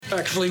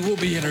Actually, we'll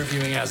be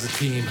interviewing as a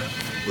team.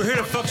 We're here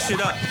to fuck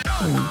shit up.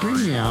 When you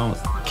bring me out,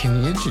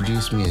 can you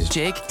introduce me as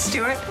Jake,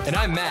 Stuart, and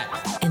I'm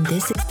Matt. And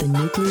this is the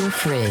nuclear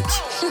fridge.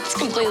 It's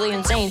completely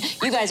insane.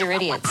 You guys are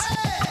idiots.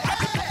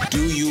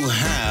 Do you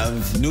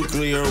have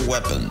nuclear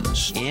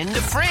weapons? in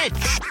the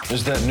fridge.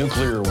 Is that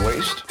nuclear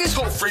waste? This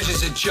whole fridge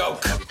is a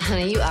joke.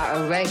 Honey, you are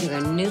a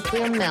regular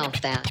nuclear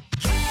meltdown.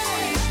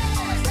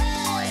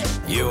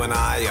 You and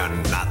I are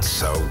not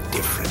so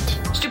different.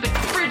 Stupid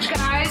fridge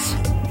guys.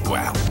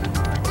 Well,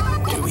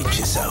 to each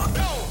his own.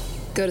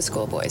 Go to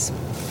school, boys.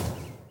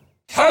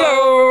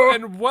 Hello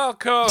and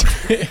welcome.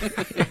 Sorry.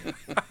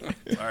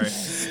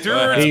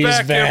 Stuart's He's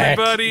back, back.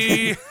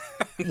 everybody.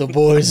 The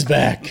boy's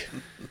back.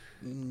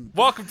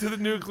 Welcome to the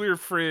Nuclear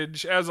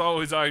Fridge. As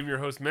always, I'm your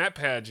host, Matt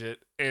Padgett,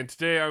 and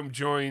today I'm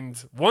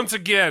joined once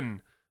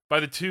again by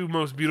the two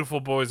most beautiful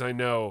boys I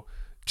know,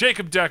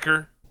 Jacob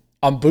Decker.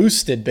 I'm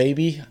boosted,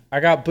 baby. I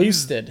got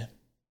boosted.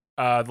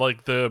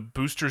 Like the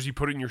boosters you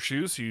put in your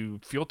shoes so you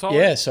feel taller?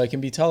 Yeah, so I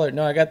can be taller.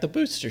 No, I got the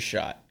booster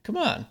shot. Come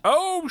on.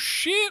 Oh,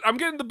 shit. I'm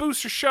getting the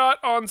booster shot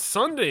on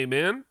Sunday,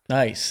 man.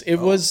 Nice. It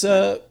was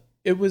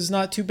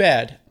not too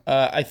bad.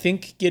 I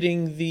think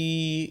getting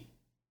the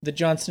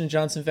Johnson &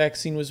 Johnson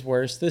vaccine was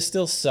worse. This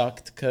still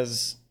sucked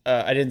because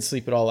I didn't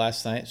sleep at all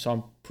last night, so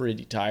I'm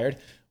pretty tired.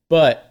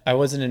 But I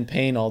wasn't in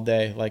pain all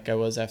day like I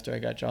was after I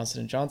got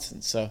Johnson &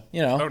 Johnson. So,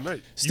 you know,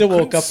 Nice. still You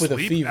woke couldn't up with a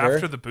sleep fever.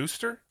 after the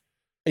booster?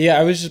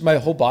 Yeah, my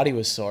whole body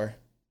was sore.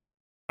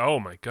 Oh,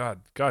 my God.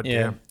 God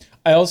Yeah. damn.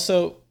 I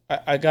also,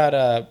 I got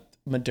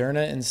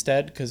Moderna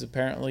instead because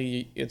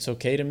apparently it's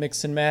okay to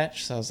mix and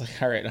match. So I was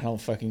like, all right, I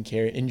don't fucking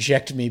care.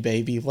 Inject me,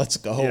 baby. Let's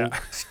go. Yeah.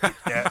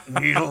 That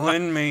needle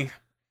in me.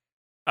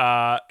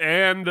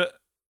 And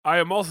I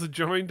am also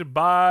joined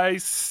by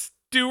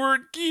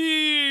Stuart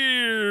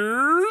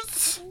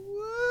Gears.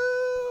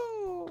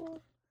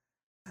 Woo!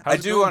 How's I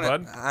it do going,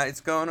 want bud? to.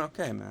 It's going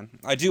okay, man.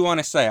 I do want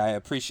to say I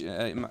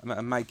appreciate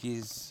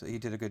Mikey's. He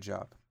did a good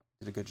job.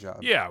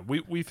 Yeah,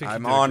 we think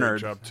I'm you did honored. a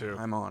great job too.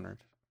 I'm honored.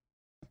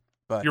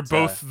 But You're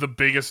both the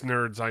biggest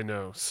nerds I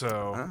know,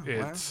 so well,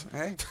 it's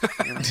hey.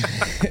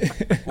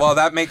 Well,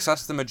 that makes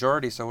us the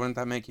majority. So wouldn't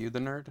that make you the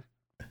nerd?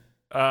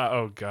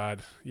 oh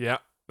god, yeah,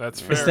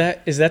 that's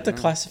fair. Is that the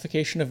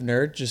classification of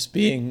nerd? Just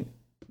being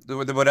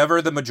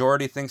Whatever the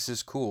majority thinks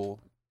is cool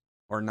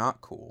or not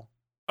cool.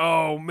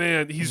 Oh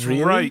man, he's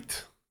Really?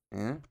 right.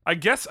 Yeah. I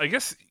guess,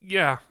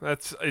 yeah,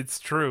 it's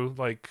true.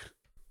 Like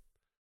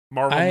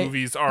Marvel I-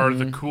 movies are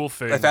the mm. cool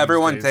thing. If these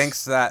everyone days.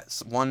 thinks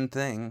that's one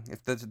thing, if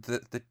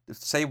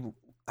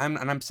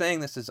I'm saying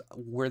this is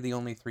we're the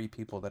only three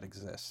people that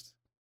exist.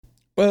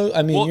 well,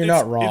 I mean, Well, you're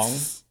it's- not wrong.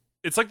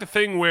 It's like the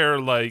thing where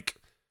like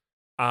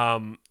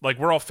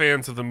we're all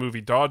fans of the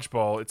movie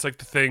Dodgeball. It's like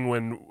the thing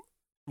when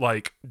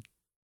like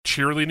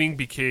cheerleading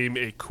became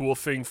a cool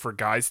thing for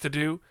guys to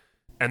do,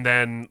 and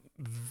then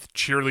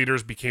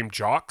cheerleaders became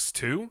jocks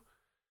too,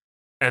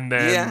 and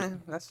then Yeah,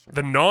 that's true.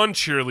 the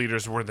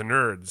non-cheerleaders were the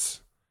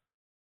nerds.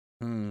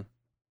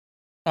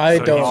 I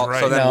So don't. he's right.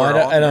 So then no,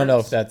 we're all I don't know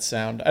nerds. if that's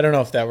sound. I don't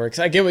know if that works.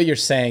 I get what you're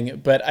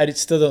saying, but I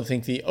still don't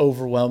think the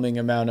overwhelming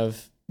amount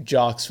of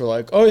jocks were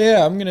like, "Oh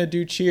yeah, I'm gonna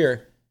do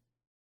cheer."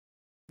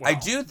 I Wow.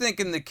 do think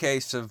in the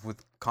case of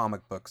with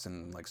comic books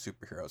and like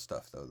superhero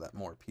stuff though that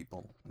more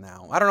people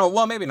now. I don't know,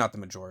 well maybe not the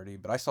majority,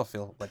 but I still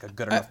feel like a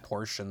good enough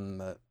portion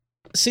that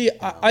See, you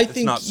know, I it's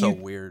think not so you,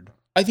 weird.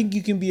 I think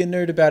you can be a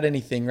nerd about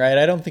anything, right?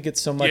 I don't think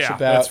it's so much Yeah,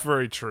 about that's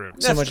very true.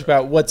 so That's much true.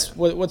 about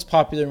what's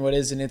popular and what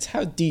isn't. It's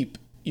how deep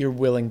you're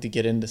willing to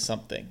get into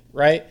something,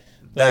 right?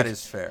 That Like,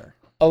 is fair.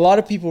 a lot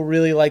of people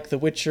really like The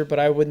Witcher, but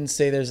I wouldn't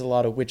say there's a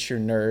lot of Witcher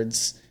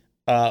nerds.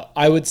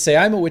 I would say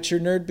I'm a Witcher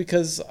nerd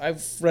because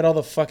I've read all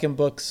the fucking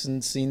books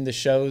and seen the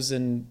shows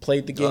and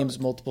played the games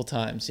multiple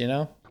times, you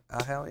know?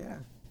 Hell yeah.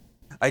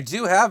 I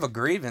do have a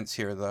grievance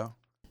here though.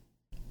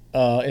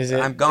 Is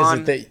I'm gone.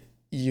 it that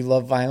you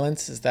love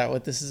violence? Is that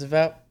what this is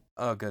about?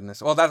 Oh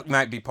goodness. Well, that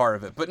might be part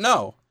of it, but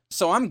no.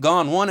 So I'm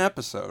gone one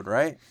episode,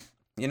 right?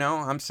 You know,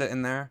 I'm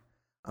sitting there.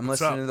 I'm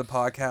What's listening up? to the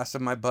podcast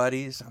of my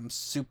buddies. I'm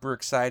super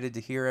excited to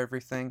hear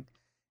everything.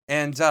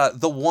 And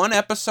the one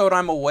episode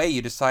I'm away,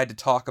 you decide to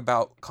talk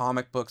about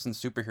comic books and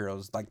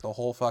superheroes, like the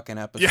whole fucking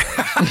episode.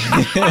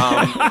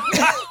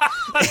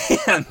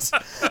 And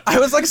I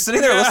was like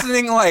sitting there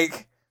listening,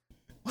 like,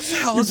 what the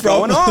hell is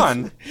going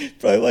on?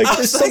 Probably like, I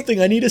there's was like-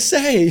 something I need to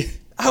say.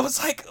 I was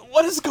like,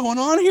 what is going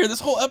on here? This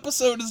whole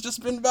episode has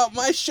just been about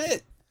my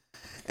shit.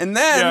 And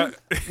then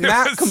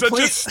Matt Such a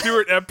complete,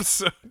 Stuart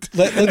episode.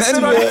 Let's And do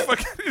then I it.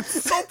 fucking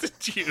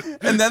insulted you.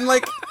 and then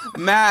like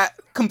Matt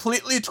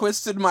completely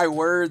twisted my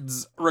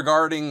words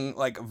regarding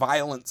like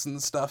violence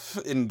and stuff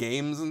in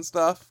games and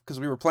stuff because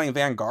we were playing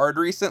Vanguard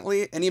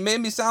recently, and he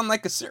made me sound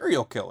like a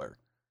serial killer.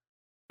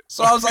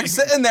 So I was like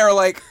sitting there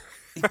like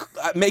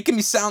making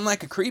me sound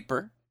like a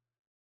creeper.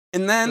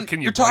 And then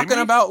Can you you're blame talking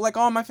me? about like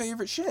all my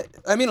favorite shit.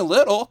 I mean, a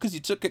little because you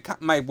took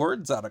my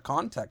words out of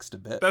context a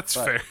bit. That's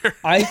but- fair.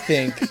 I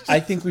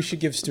think we should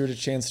give Stuart a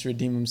chance to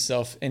redeem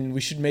himself, and we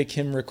should make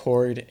him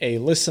record a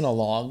listen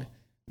along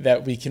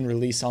that we can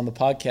release on the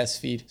podcast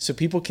feed so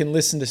people can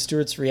listen to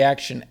Stuart's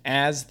reaction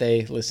as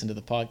they listen to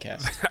the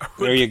podcast.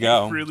 There you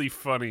go. Really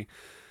funny.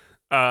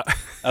 A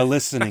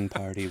listening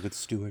party with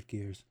Stuart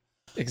Gears.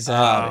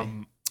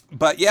 Exactly.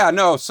 But yeah,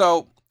 no,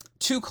 so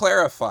to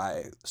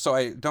clarify, so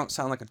I don't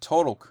sound like a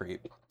total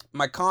creep,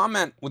 my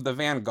comment with the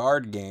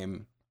Vanguard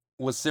game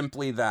was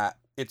simply that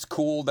it's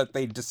cool that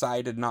they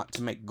decided not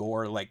to make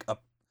gore like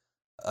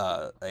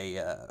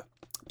a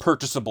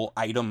purchasable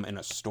item in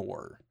a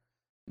store.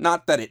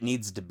 Not that it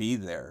needs to be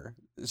there.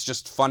 It's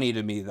just funny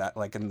to me that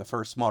like in the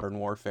first Modern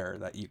Warfare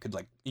that you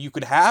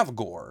could have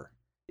gore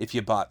if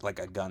you bought like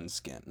a gun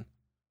skin.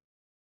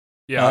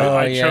 Yeah,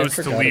 I chose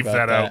to leave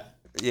that out.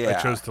 Yeah.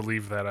 I chose to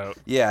leave that out.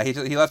 Yeah, he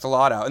left a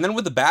lot out. And then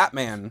with the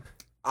Batman,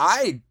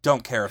 I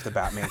don't care if the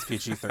Batman's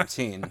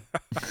PG-13.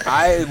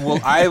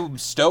 I'm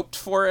stoked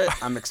for it.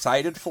 I'm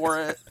excited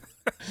for it.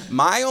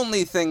 My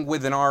only thing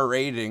with an R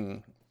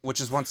rating,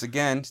 which is once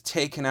again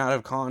taken out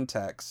of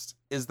context,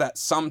 is that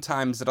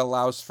sometimes it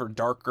allows for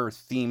darker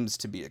themes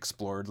to be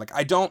explored. Like,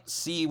 I don't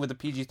see with a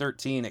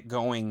PG-13 it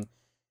going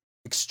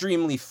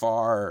extremely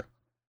far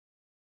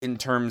in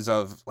terms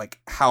of like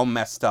how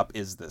messed up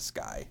is this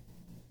guy.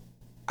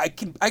 I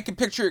can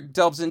picture it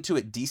delves into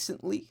it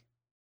decently,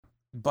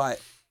 but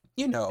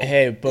you know.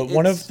 Hey, but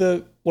one of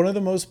the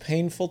most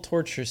painful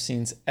torture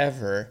scenes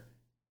ever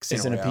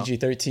is in a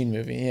PG-13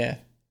 movie. Yeah.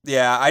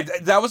 Yeah,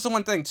 that was the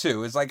one thing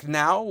too. Is like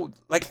now,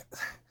 like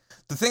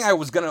the thing I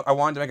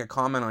wanted to make a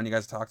comment on. You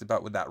guys talked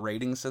about with that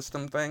rating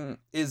system thing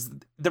is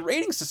the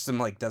rating system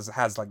like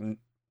has like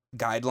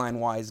guideline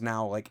wise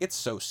now like it's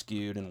so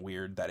skewed and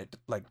weird that it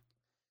like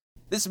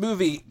this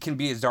movie can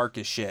be as dark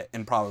as shit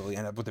and probably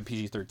end up with a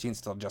PG-13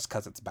 still just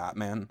because it's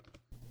Batman.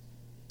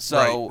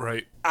 So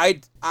right.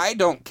 I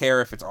don't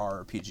care if it's R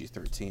or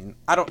PG-13.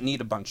 I don't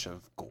need a bunch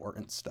of gore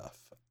and stuff.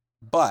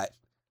 But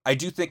I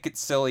do think it's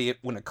silly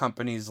when a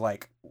company's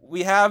like,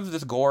 we have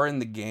this gore in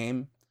the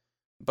game,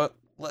 but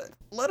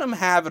let them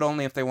have it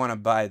only if they want to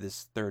buy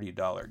this $30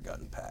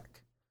 gun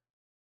pack.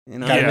 You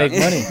know, gotta make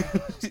money.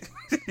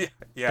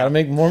 Yeah, gotta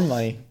make more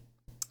money.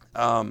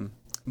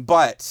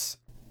 But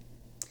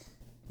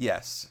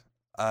yes,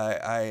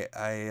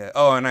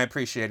 and I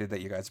appreciated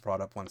that you guys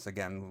brought up once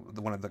again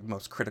one of the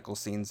most critical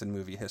scenes in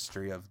movie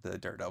history of the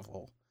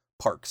Daredevil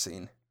park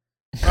scene.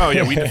 Oh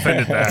yeah, we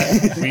defended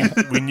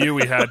that. we knew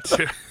we had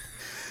to.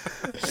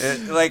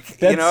 That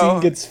scene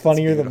gets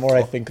funnier the more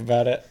I think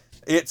about it.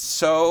 It's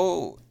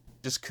so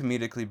just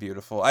comedically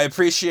beautiful. I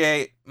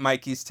appreciate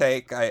Mikey's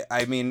take.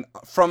 I mean,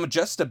 from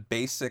just a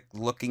basic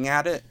looking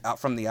at it out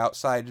from the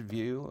outside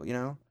view, you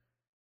know,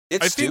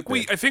 it's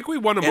stupid. I think we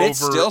won him and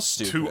over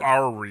to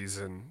our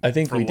reason. I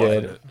think we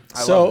did. It.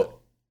 So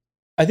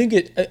I think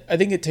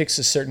it takes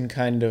a certain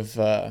kind of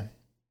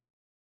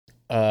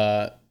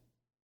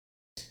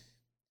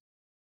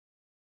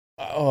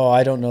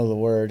I don't know the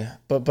word,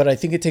 but I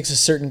think it takes a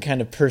certain kind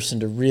of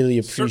person to really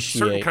appreciate.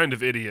 Certain kind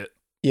of idiot.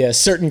 Yeah,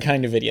 certain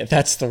kind of idiot.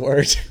 That's the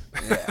word.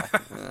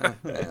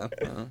 Yeah.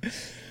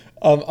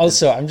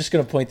 Also, I'm just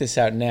going to point this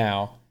out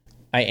now.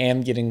 I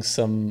am getting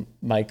some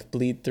mic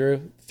bleed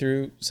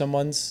through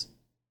someone's.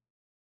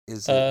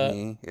 Is it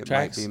me? It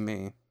tracks. might be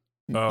me.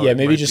 Oh, Yeah,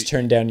 maybe just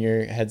turn down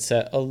your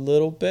headset a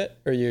little bit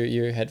or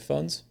your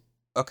headphones.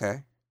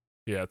 Okay.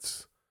 Yeah,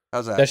 it's.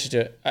 How's that? That should do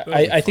it.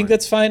 I think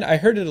that's fine. I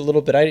heard it a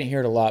little bit. I didn't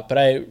hear it a lot, but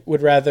I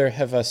would rather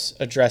have us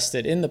addressed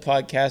it in the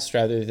podcast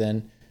rather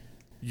than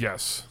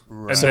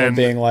Right. someone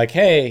being like,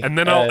 "Hey," and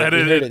then I'll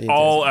edit it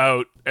all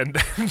out, and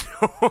then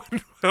no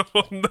one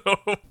will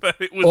know that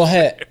it was. Well,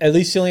 hey, at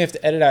least you only have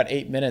to edit out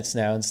 8 minutes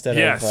now instead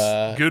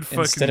of good fucking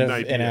instead of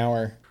idea. an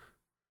hour.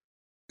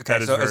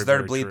 Okay, so is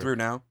there a bleed through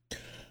now?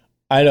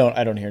 I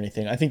don't hear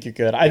anything. I think you're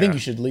good. I think you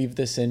should leave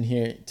this in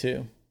here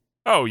too.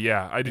 Oh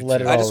yeah, I do. Let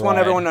too. it I all just want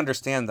ride. everyone to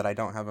understand that I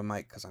don't have a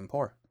mic because I'm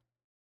poor.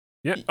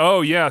 Yeah.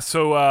 Oh yeah.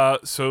 So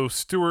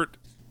Stuart,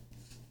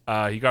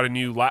 he got a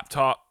new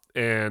laptop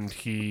and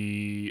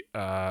he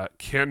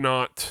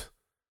cannot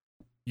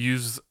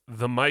use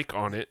the mic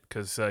on it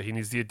because he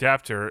needs the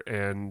adapter,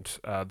 and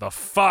the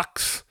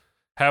fucks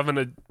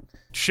haven't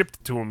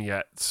shipped to him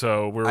yet.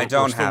 So we're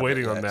still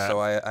waiting on that. So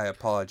I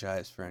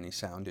apologize for any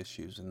sound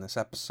issues in this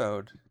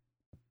episode.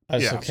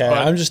 That's Yeah, okay.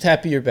 but- I'm just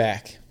happy you're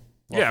back.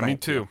 Well, yeah, me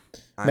thank too.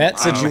 you. Matt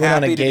said I'm you went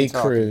on happy a to be gay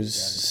talking to you cruise,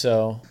 again.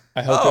 so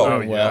I hope Oh, it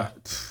went well.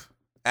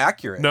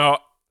 Accurate. No,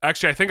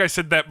 actually, I think I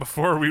said that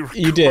before we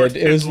recorded. You did.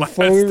 It was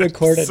before we last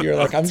recorded. You were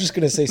like, episode. "I'm just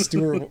gonna say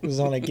Stuart was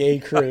on a gay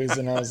cruise,"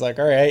 and I was like,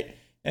 "All right,"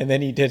 and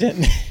then he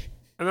didn't.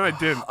 And then I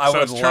didn't. I so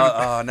would was trying to-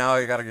 love. Now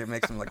I gotta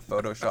make some like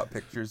Photoshop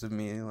pictures of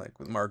me like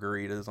with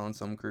margaritas on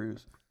some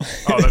cruise.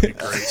 Oh, that'd be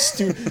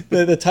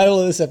great. The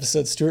title of this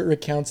episode: Stuart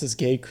recounts his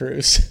gay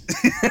cruise.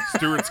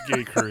 Stuart's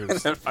Gay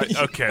Cruise.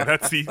 Okay,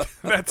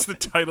 that's the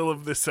title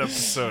of this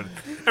episode,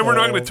 and we're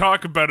not going to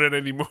talk about it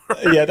anymore.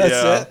 Yeah,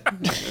 that's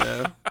it.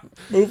 Yeah.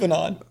 Moving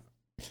on.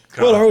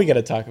 What are we going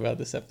to talk about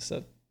this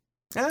episode?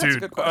 Yeah, that's a Dude,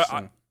 good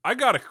question. I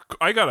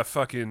got a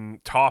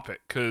fucking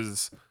topic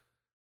because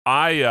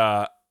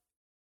I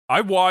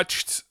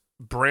watched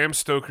Bram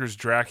Stoker's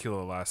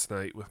Dracula last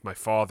night with my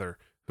father,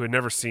 who had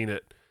never seen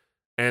it,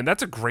 And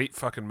that's a great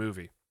fucking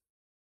movie.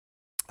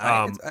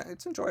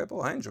 It's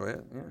enjoyable. I enjoy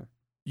it. Yeah.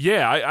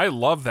 Yeah, I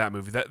love that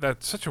movie.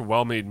 That's such a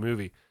well-made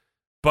movie.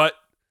 But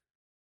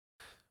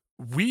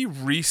we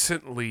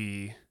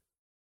recently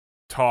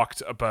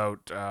talked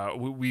about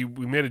we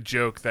made a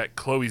joke that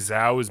Chloe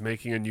Zhao is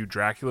making a new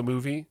Dracula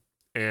movie,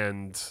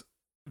 and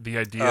the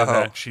idea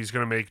that she's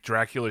going to make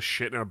Dracula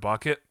shit in a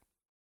bucket.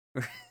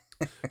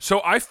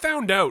 So I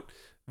found out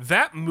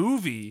that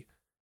movie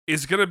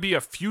is going to be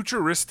a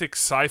futuristic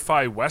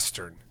sci-fi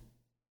western.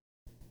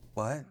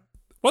 What?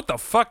 What the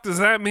fuck does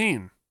that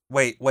mean?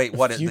 Wait,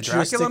 what is the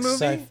Dracula movie?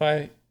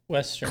 Sci-fi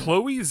western.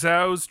 Chloe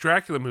Zhao's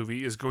Dracula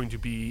movie is going to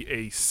be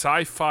a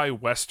sci-fi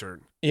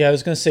western. Yeah, I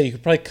was gonna say you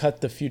could probably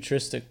cut the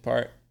futuristic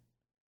part.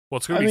 Well,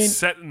 it's going to be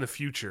set in the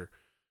future.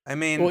 I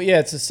mean, well, yeah,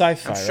 it's a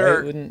sci-fi, I'm sure,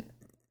 right? Wouldn't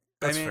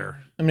That's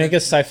fair. I mean, I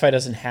guess sci-fi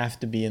doesn't have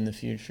to be in the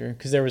future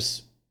because there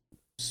was,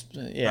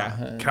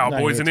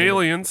 cowboys and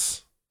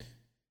aliens.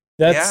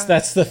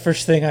 That's the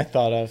first thing I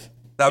thought of.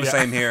 That was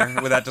same here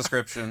with that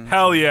description.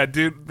 Hell yeah,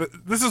 dude!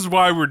 This is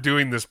why we're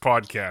doing this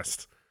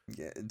podcast.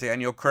 Yeah,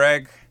 Daniel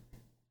Craig,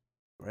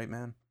 great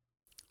man.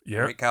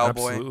 Yeah, great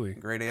cowboy, absolutely.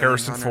 Great alien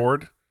Harrison hunter.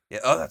 Ford. Yeah,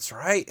 oh, that's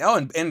right.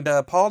 Oh, and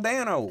Paul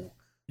Dano,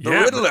 the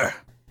Yeah, Riddler.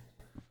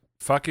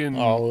 Fucking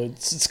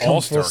it's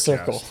come full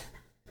circle. Cast.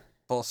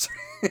 Full.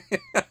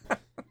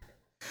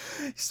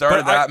 He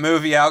started that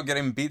movie out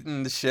getting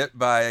beaten to shit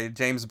by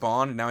James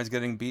Bond, and now he's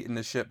getting beaten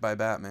to shit by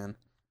Batman.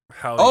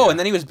 Hell oh, yeah. and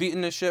then he was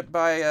beaten to shit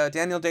by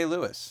Daniel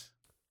Day-Lewis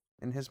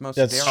in his most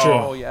That's daring true.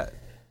 role yet.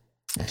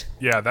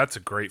 Yeah, that's a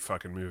great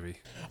fucking movie.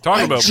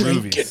 Talking about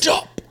movies. Get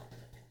up.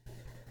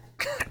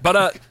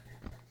 But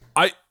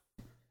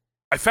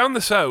I found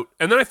this out,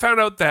 and then I found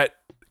out that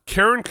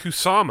Karen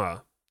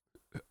Kusama,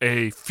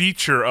 a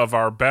feature of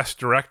our Best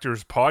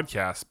Directors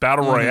podcast,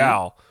 Battle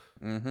Royale,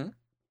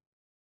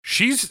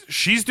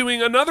 she's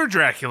doing another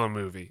Dracula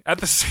movie at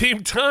the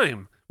same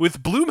time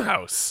with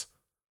Blumhouse.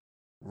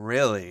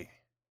 Really?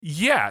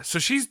 Yeah, so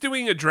she's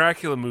doing a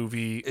Dracula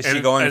movie. Is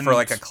she going for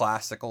like a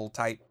classical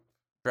type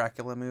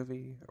Dracula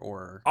movie,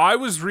 or? I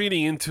was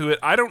reading into it.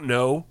 I don't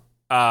know,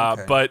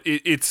 but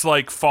it's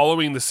like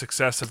following the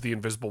success of The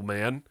Invisible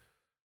Man.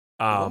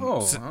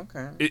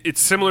 Okay.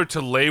 It's similar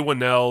to Leigh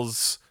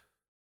Whannell's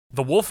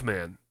The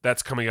Wolfman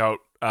that's coming out,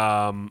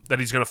 that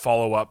he's going to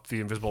follow up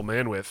The Invisible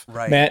Man with.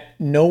 Right. Matt,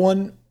 no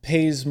one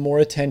pays more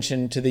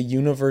attention to the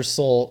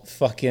Universal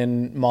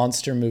fucking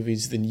monster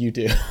movies than you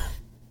do.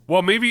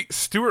 Well, maybe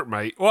Stuart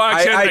might. Well,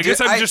 actually, I guess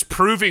I'm just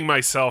proving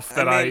myself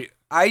that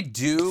I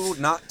do,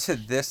 not to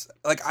this.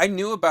 Like, I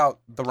knew about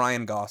the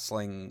Ryan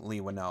Gosling,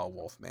 Leigh Whannell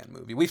Wolfman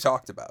movie. We've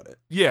talked about it.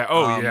 Yeah.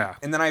 Oh, yeah.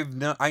 And then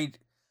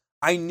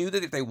I knew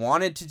that if they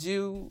wanted to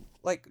do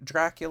like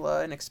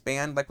Dracula and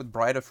expand like with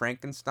Bride of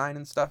Frankenstein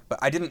and stuff, but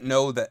I didn't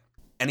know that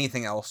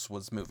anything else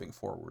was moving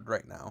forward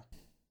right now.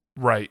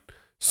 Right.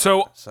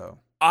 So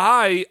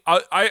I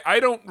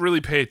don't really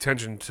pay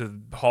attention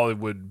to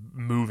Hollywood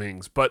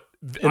movings, but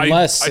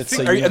unless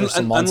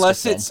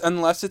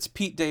unless it's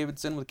Pete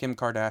Davidson with Kim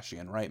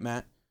Kardashian, right,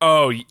 Matt?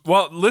 Oh,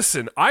 well,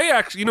 listen,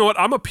 you know what?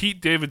 I'm a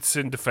Pete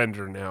Davidson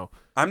defender now.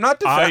 I'm not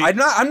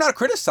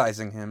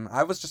criticizing him.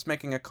 I was just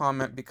making a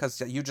comment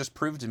because you just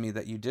proved to me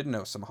that you did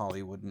know some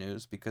Hollywood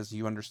news because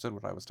you understood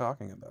what I was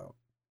talking about.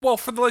 Well,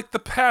 for the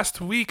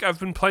past week, I've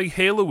been playing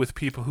Halo with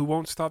people who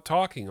won't stop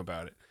talking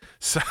about it.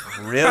 So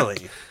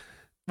really,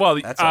 well,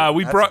 we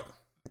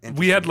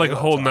had like a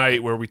whole talk.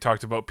 night where we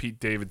talked about Pete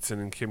Davidson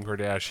and Kim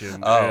Kardashian.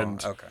 Oh,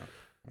 and, okay.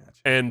 Gotcha.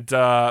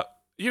 And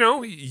you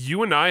know,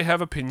 you and I have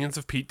opinions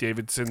of Pete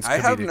Davidson's comedic I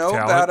have no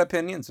talent. bad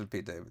opinions of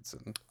Pete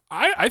Davidson.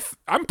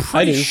 I'm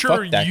pretty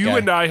sure you guy.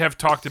 and I have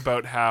talked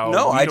about how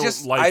we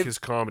don't like his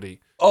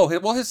comedy. Oh,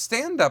 well, his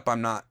stand-up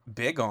I'm not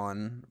big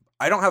on.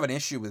 I don't have an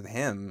issue with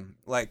him.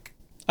 Like,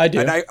 I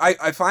do. And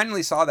I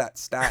finally saw that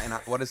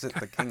what is it,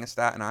 The King of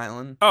Staten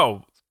Island?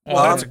 Oh,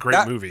 well, that's a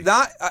great movie.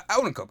 I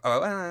wouldn't go.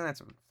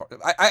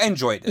 I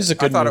enjoyed it. This is a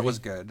good I thought movie. it was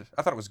good.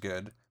 I thought it was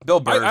good. Bill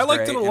Burr's I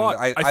liked great, it a lot.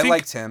 I think,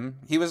 liked him.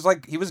 He was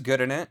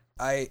good in it.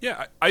 I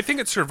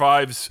think it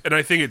survives, and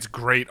I think it's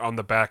great on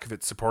the back of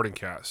its supporting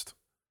cast.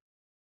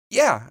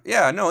 Yeah,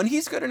 no, and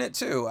he's good in it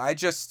too. I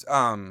just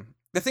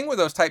the thing with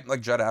those type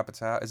like Judd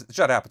Apatow, is it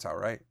Judd Apatow,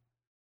 right?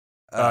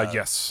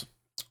 Yes.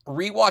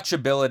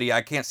 Rewatchability,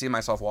 I can't see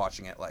myself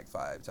watching it like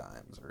 5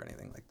 times or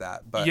anything like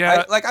that. But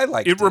yeah, I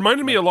liked it. It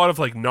reminded me a lot of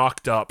like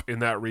Knocked Up in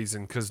that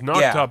reason, because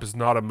Knocked Up is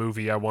not a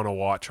movie I want to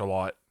watch a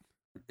lot.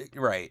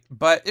 Right,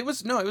 but it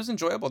was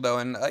enjoyable though,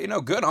 and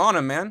good on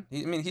him, man.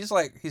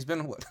 He's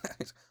been what?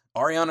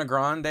 Ariana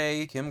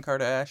Grande, Kim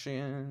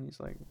Kardashian. He's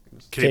like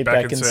Kate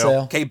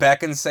Beckinsale. Kate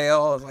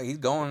Beckinsale. Like he's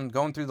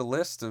going through the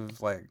list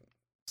of like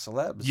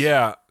celebs.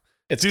 Yeah,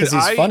 it's because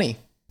he's funny.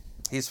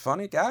 He's a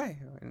funny guy.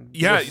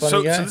 Yeah,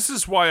 so guy. this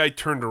is why I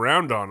turned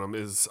around on him.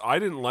 Is I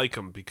didn't like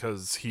him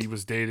because he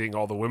was dating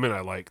all the women I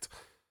liked.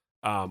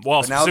 Well,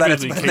 but now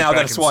specifically that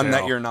Kate it's one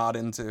that Beckinsale. you're not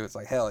into, it's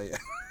like hell yeah.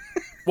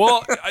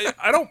 Well,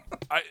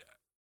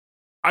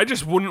 I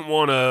just wouldn't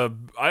want to.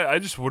 I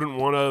just wouldn't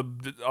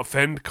want to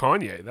offend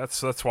Kanye.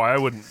 That's why I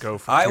wouldn't go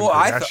for. Kim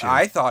Kardashian.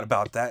 I thought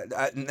about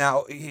that.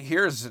 Now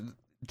here's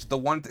loved the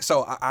one.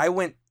 So I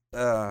went.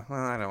 Well,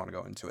 I don't want to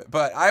go into it,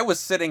 but I was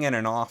sitting in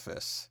an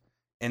office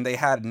and they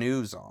had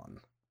news on,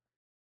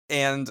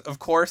 and of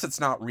course it's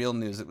not real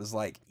news. It was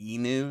like E!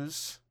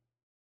 News,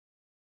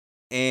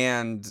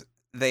 and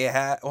they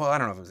had. Well, I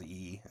don't know if it was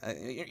E!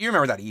 You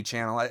remember that E!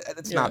 channel?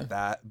 It's not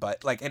that,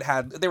 but like it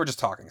had. They were just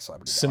talking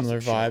celebrity. Similar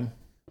vibe,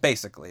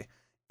 basically.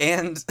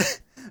 And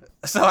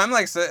so I'm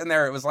like sitting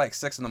there. It was like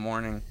 6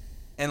 a.m,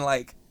 and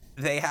like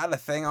they had a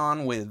thing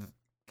on with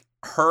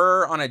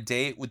her on a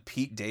date with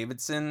Pete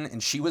Davidson,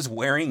 and she was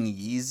wearing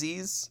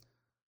Yeezys.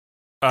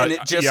 And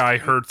it just, I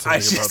heard something I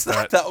just about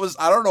thought that was,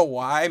 I don't know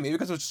why, maybe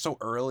because it was so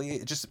early,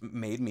 it just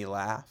made me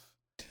laugh.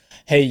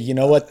 Hey, you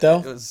know what though?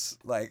 It was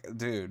like,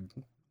 dude,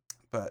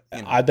 but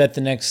you know. I bet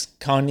the next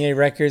Kanye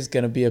record is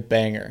gonna be a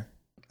banger.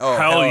 Oh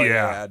hell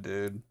yeah,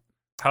 dude.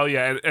 Hell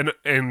yeah,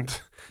 and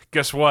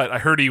guess what? I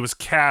heard he was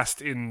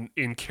cast in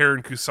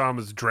Karen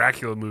Kusama's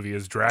Dracula movie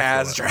as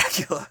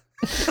Dracula.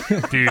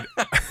 Dude,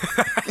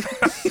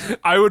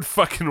 I would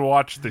fucking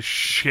watch the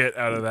shit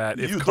out of that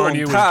if You Kanye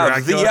don't was have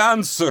Dracula. the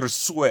answer,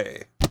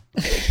 Sway.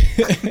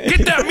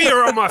 Get that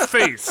mirror on my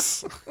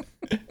face.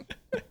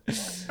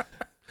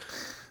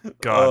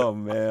 God, Oh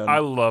man, I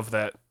love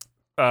that.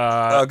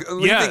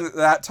 leaving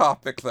that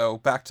topic though,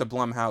 back to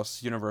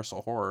Blumhouse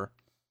Universal Horror.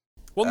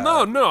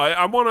 Well, no.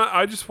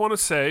 I just want to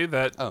say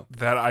that Oh.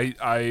 that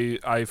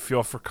I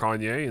feel for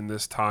Kanye in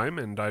this time,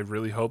 and I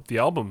really hope the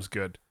album's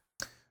good.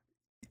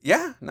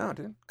 Yeah, no,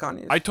 dude.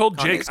 Kanye. I told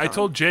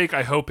Kanye's Jake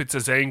I hope it's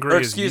as angry Or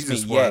as excuse me,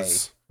 Jesus Ye.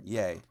 was.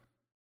 Yay.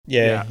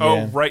 Yeah.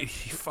 Oh, right.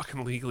 He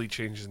fucking legally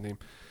changed his name.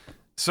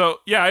 So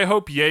yeah, I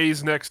hope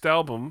Ye's next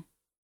album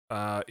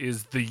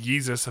is the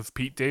Yeezus of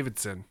Pete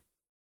Davidson.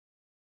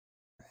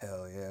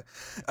 Hell yeah!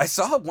 I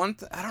saw one.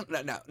 I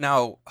don't know.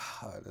 Now,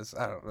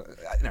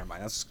 never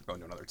mind. That's going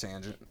to another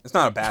tangent. It's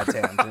not a bad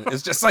tangent.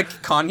 It's just like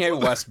Kanye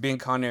West being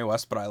Kanye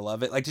West, but I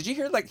love it. Like, did you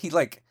hear? Like, he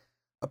like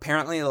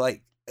apparently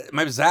like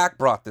my Zach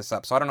brought this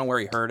up, so I don't know where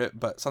he heard it,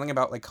 but something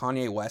about like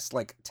Kanye West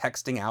like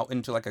texting out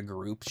into like a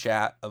group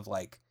chat of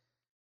like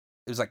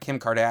it was like Kim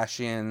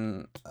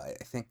Kardashian, I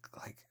think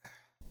like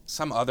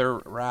some other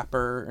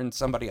rapper and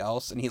somebody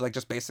else, and he like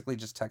just basically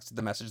just texted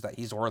the message that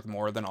he's worth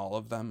more than all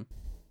of them.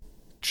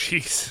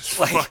 Jesus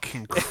Like,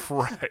 fucking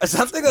Christ.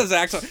 Something that's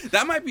actually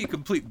that might be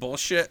complete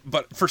bullshit,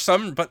 but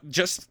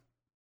just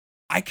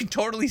I can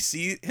totally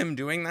see him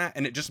doing that,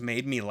 and it just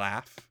made me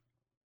laugh.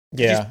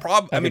 Yeah.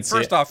 I mean,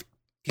 first off,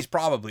 he's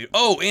probably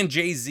and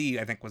Jay-Z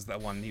I think was the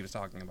one he was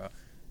talking about.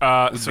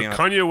 So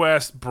Kanye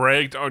West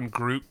bragged on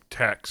group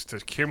text to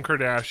Kim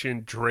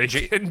Kardashian,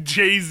 Drake, and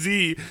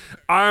Jay-Z.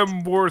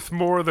 I'm worth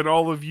more than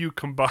all of you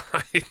combined.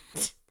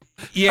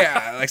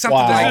 Yeah, like something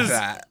like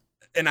that.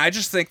 And I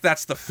just think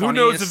that's the funniest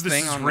Who knows if this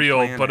thing is on real,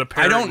 the planet. but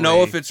apparently... I don't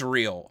know if it's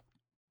real,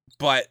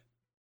 but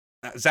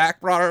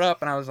Zach brought it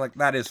up, and I was like,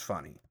 that is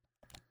funny.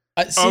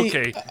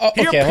 Okay.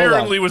 He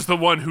apparently was the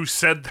one who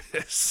said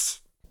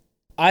this.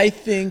 I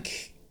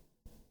think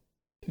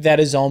that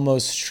is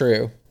almost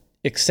true,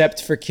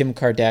 except for Kim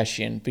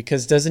Kardashian,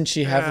 because doesn't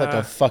she have like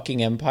a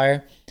fucking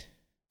empire?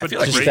 I feel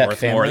like Just he's that worth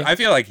family? more. I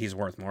feel like he's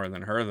worth more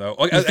than her, though.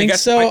 You think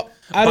so?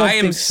 I don't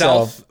think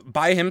so.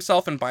 By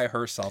himself and by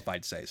herself,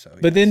 I'd say so.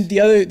 But then the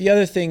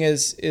other thing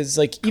is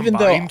like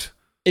Combined?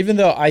 even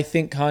though I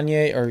think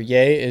Kanye or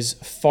Ye is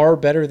far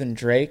better than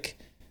Drake,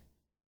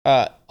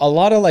 a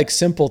lot of like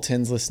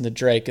simpletons listen to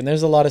Drake, and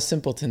there's a lot of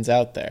simpletons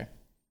out there.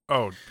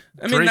 Oh,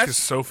 I mean, Drake is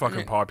so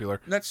fucking popular.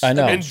 I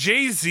know. And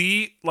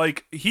Jay-Z,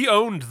 like, he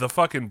owned the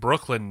fucking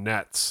Brooklyn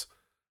Nets.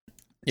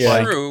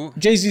 Yeah, true.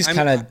 Jay-Z's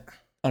kind of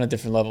on a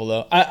different level,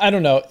 though. I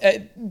don't know.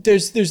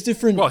 There's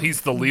different. Well,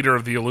 he's the leader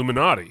of the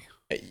Illuminati.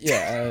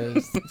 Yeah,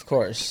 of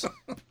course.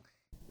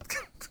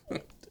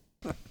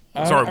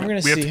 Sorry, we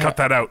have to cut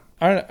that out.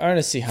 I'm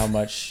gonna see how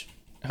much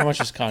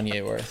is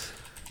Kanye worth.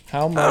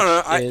 How much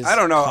is I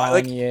don't know.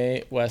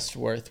 Kanye West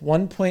worth?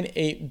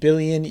 $1.8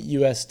 billion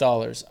US.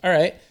 All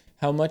right.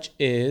 How much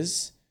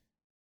is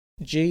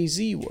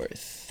Jay-Z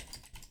worth?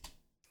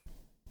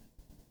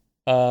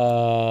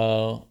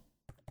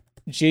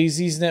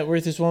 Jay-Z's net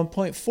worth is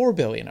 1.4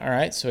 billion. All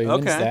right, so he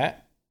wins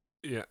that.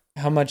 Yeah.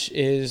 How much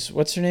is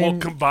what's her name?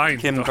 Well, combined.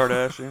 Kim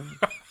Kardashian.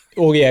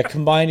 Oh yeah,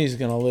 combined he's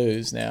gonna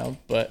lose now,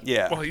 but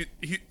Yeah. Well, he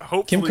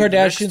hopefully Kim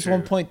Kardashian's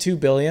next year. 1.2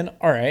 billion.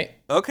 All right.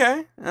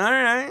 Okay. All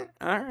right.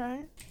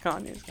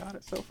 Kanye's got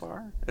it so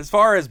far. As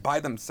far as by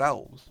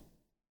themselves.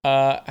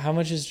 How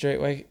much is Drake?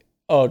 Like,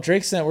 oh,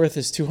 Drake's net worth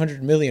is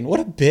 200 million. What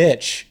a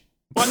bitch.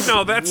 What?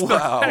 No, that's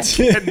Wow. that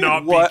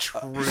cannot be What?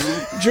 true.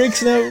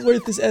 Drake's net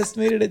worth is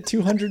estimated at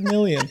 200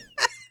 million.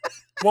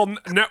 Well,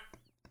 no.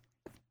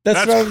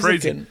 That's what I was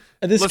crazy. thinking.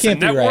 This Listen, can't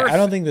be net right. worth- I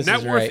don't think this net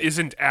is worth right.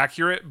 isn't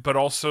accurate, but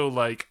also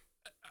like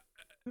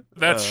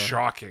that's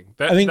shocking.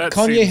 I mean, that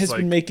Kanye seems has like,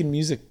 been making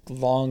music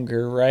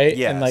longer, right?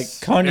 Yes. And like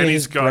and Kanye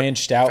he's has got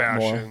branched out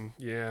fashion. more.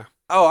 Yeah.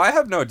 Oh, I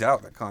have no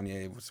doubt that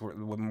Kanye was worth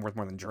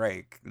more than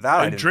Drake. That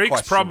I And didn't Drake's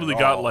question probably at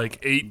got all, like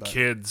 8 but-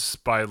 kids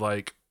by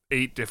like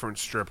 8 different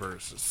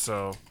strippers.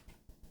 So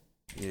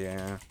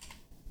Yeah.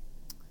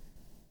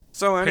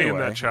 So pay him anyway,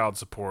 that child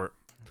support.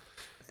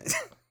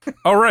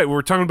 All right,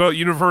 we're talking about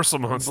Universal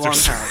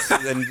monsters.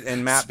 Blumhouse,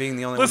 and Matt being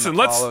the only one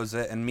that follows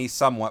it, and me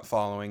somewhat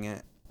following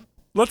it.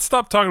 Let's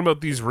stop talking about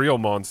these real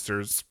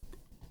monsters.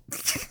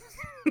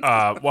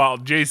 Well,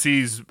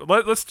 Jay-Z's.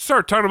 Let's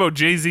start talking about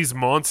Jay-Z's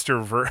monster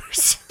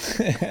verse.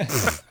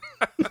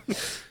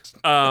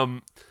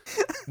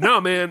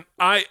 No, man,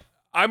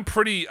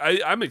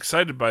 I'm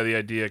excited by the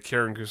idea of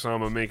Karen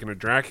Kusama making a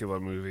Dracula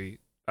movie.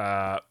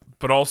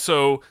 But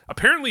also,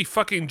 apparently,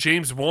 fucking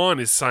James Wan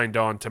is signed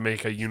on to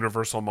make a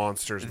Universal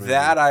Monsters movie.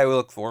 That I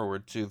look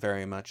forward to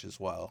very much as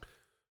well.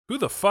 Who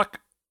the fuck?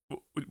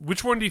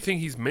 Which one do you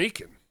think he's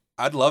making?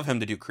 I'd love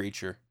him to do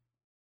Creature.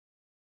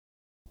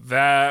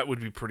 That would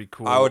be pretty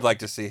cool. I would like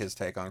to see his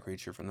take on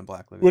Creature from the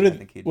Black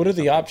Lagoon. What are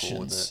the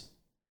options?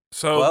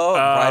 So,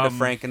 Bride of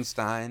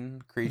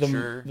Frankenstein,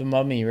 Creature, the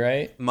Mummy,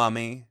 right?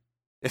 Mummy.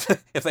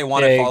 If they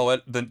want to follow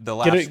it, the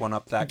last one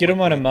up that. Get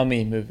him on a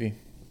Mummy movie.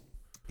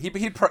 He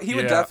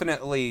would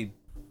definitely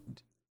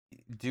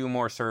do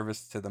more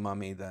service to the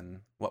Mummy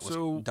than what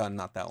was done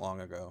not that long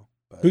ago.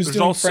 But who's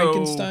doing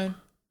Frankenstein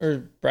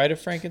or Bride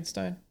of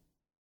Frankenstein?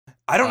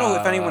 I don't know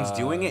if anyone's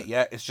doing it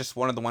yet. It's just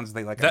one of the ones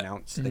they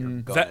announced.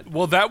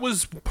 That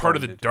was part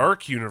of the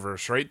Dark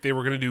Universe, right? They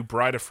were going to do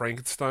Bride of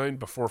Frankenstein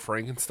before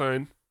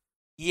Frankenstein.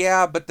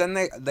 Yeah, but then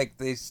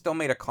they still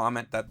made a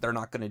comment that they're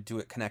not going to do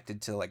it connected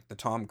to like the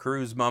Tom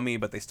Cruise Mummy,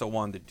 but they still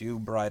wanted to do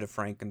Bride of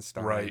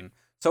Frankenstein. Right.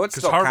 So it's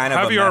still kind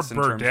of a mess in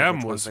terms of which Bardem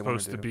ones was they wanna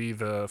supposed to do. be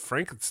the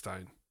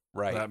Frankenstein.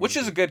 Right. Which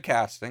is a good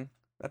casting.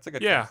 That's a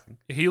good casting.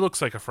 He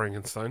looks like a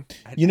Frankenstein.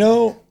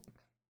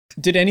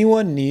 Did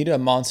anyone need a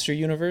monster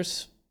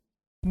universe?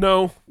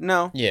 No.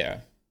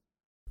 Yeah.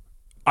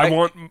 I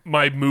want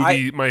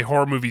my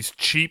horror movies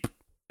cheap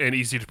and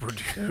easy to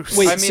produce.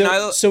 Wait,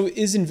 so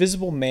is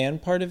Invisible Man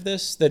part of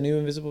this? The new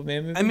Invisible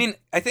Man movie? I mean,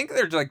 I think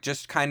they're like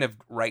just kind of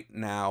right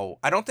now.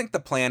 I don't think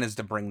the plan is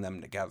to bring them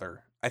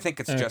together. I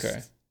think it's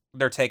just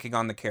they're taking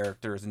on the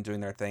characters and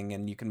doing their thing,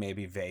 and you can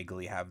maybe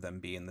vaguely have them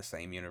be in the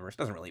same universe.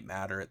 Doesn't really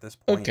matter at this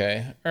point.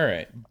 Okay, all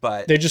right.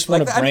 But they just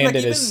want to brand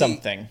it as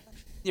something.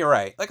 You're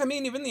right. Like, I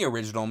mean, even the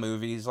original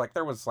movies, like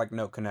there was like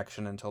no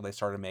connection until they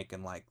started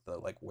making like the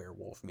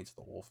Werewolf meets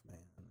the Wolfman.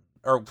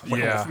 Or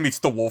Werewolf meets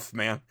the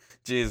Wolfman.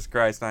 Jesus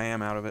Christ, I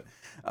am out of it.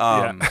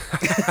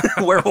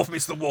 Werewolf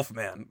meets the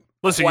Wolfman.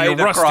 Listen, you're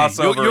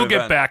rusty. You'll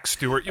get back,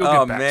 Stuart.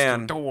 You'll get back,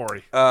 Stuart. Don't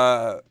worry.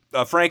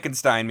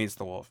 Frankenstein meets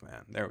the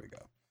Wolfman. There we go.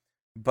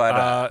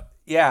 But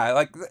yeah,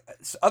 like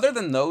other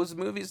than those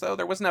movies, though,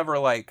 there was never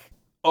like,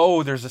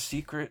 oh, there's a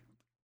secret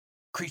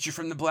Creature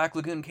from the Black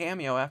Lagoon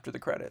cameo after the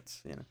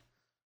credits. You know.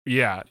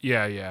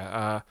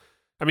 Yeah.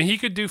 I mean, he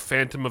could do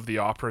Phantom of the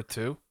Opera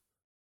too.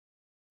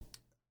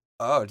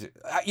 Oh,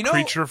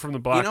 Creature from the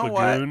Black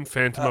Lagoon,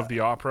 Phantom of the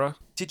Opera.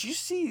 Did you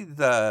see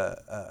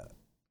the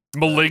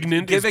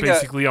Malignant is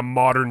basically a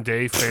modern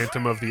day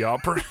Phantom of the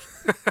Opera.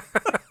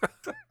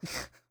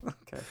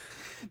 Okay.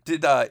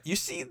 Did you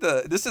see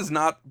this is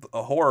not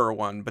a horror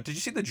one, but did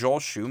you see the Joel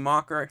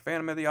Schumacher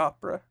Phantom of the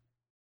Opera?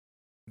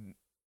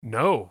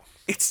 No.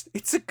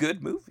 It's a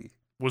good movie.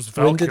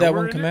 When did that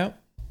one come out?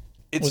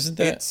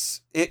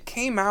 It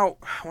came out,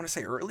 I want to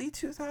say early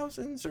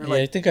 2000s or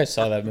I think I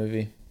saw that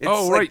movie.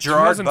 It's like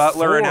Gerard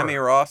Butler and Emmy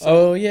Ross.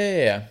 Oh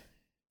yeah.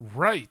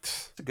 Right.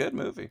 It's a good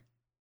movie.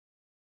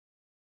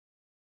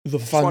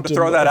 Just wanted to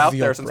throw that out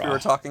there since we were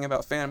talking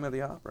about Phantom of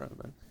the Opera.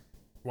 But,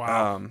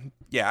 wow.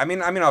 Yeah, I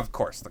mean, of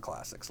course, the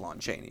classics, Lon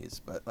Chaney's,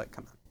 but like,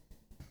 come on.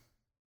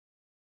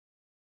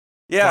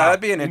 Yeah, that'd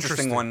be an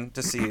interesting one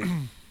to see.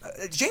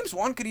 James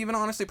Wan could even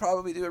honestly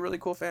probably do a really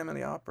cool Phantom of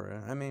the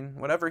Opera. I mean,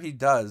 whatever he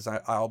does,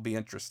 I'll be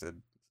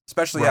interested.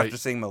 Especially after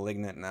seeing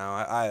 *Malignant* now.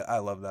 I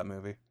love that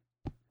movie.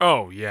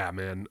 Oh yeah,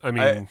 man. I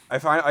mean, I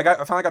finally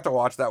got to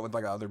watch that with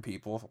like other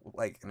people,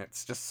 like, and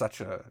it's just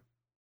such a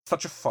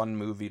fun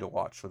movie to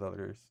watch with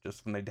others.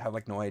 Just when they have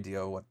like no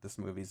idea what this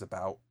movie's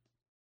about.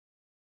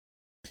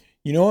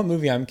 You know what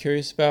movie I'm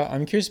curious about?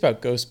 I'm curious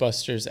about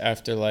Ghostbusters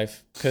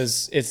Afterlife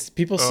because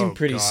people seem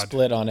pretty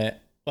split on it.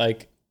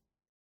 Like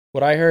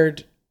what I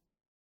heard.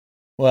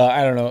 Well,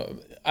 I don't know.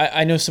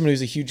 I know somebody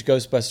who's a huge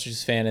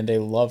Ghostbusters fan and they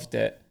loved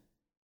it,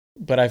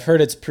 but I've heard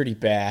it's pretty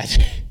bad.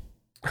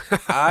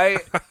 I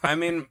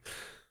mean,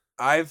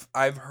 I've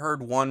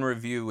heard one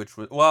review which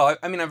was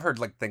I've heard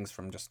like things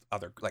from just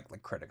other like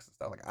critics and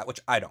stuff which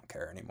I don't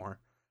care anymore.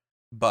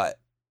 But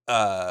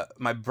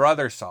my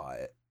brother saw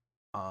it,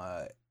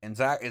 and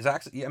Zach's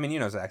Zach's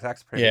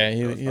pretty. Yeah,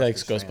 he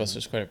likes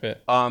Ghostbusters quite a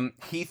bit.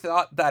 He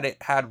thought that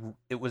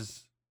it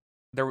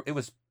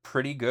was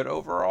pretty good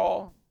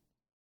overall.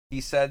 He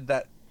said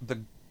that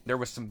there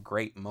was some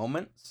great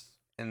moments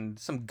and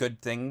some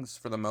good things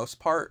for the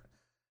most part,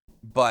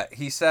 but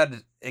he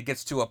said it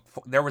gets to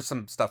there was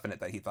some stuff in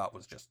it that he thought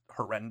was just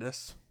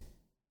horrendous.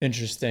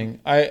 Interesting.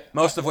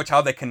 Most of which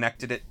how they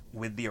connected it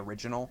with the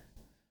original.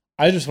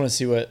 I just want to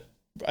see what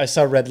I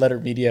saw. Red Letter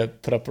Media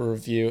put up a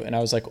review, and I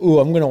was like, "Ooh,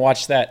 I'm going to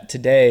watch that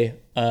today."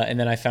 And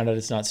then I found out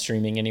it's not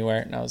streaming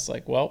anywhere, and I was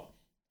like, "Well,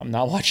 I'm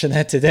not watching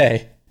that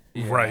today."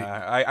 Right.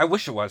 I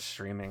wish it was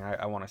streaming.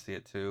 I want to see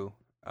it too.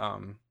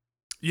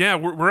 Yeah,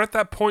 we're at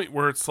that point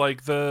where it's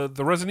like the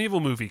Resident Evil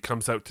movie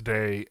comes out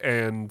today,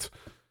 and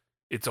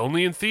it's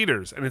only in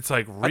theaters, and it's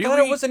like, really? I thought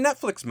it was a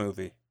Netflix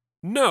movie.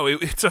 No,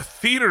 it's a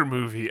theater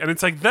movie, and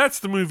it's like, that's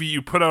the movie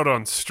you put out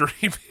on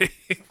streaming.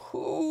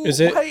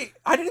 Is it?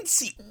 I didn't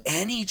see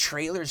any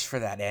trailers for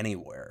that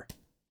anywhere.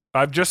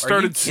 I've just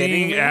started kidding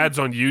seeing me? ads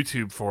on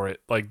YouTube for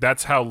it. Like,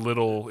 that's how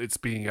little it's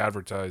being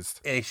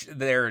advertised. They should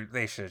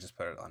have just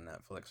put it on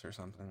Netflix or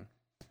something.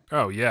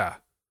 Oh, yeah.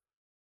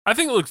 I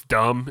think it looks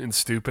dumb and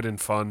stupid and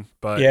fun,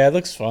 but Yeah, it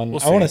looks fun.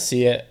 we'll I want to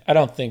see. see it. I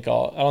don't think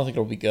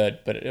it'll be good,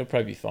 but it'll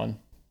probably be fun.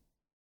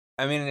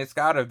 I mean, it's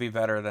got to be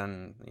better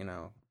than,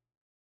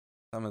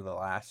 some of the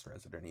last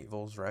Resident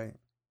Evils, right?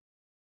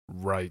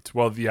 Right.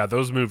 Well, yeah,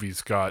 those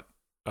movies got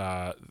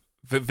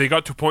they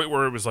got to a point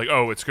where it was like,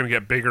 oh, it's going to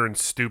get bigger and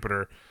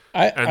stupider.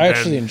 I And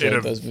actually then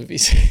enjoyed those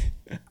movies.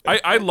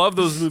 I love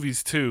those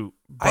movies too,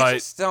 but I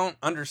just don't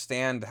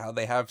understand how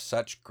they have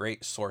such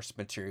great source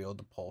material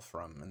to pull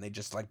from, and they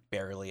just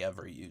barely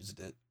ever used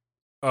it.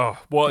 oh,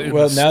 well, in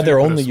Well, the now they're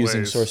only stupidest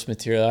using ways. source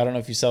material. I don't know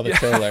if you saw the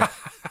trailer.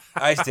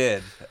 I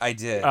did.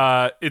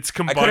 It's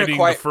combining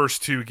quite- the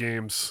first two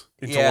games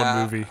into Yeah.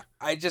 one movie.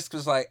 I just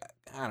was like,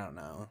 I don't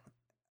know.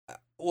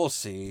 We'll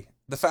see.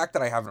 The fact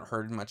that I haven't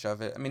heard much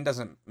of it, I mean,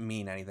 doesn't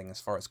mean anything as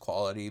far as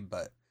quality,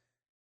 but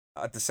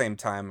at the same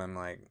time, I'm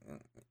like,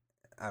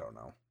 I don't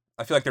know.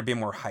 I feel like there'd be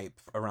more hype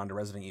around a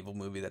Resident Evil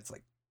movie that's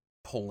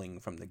pulling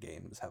from the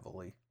games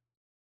heavily.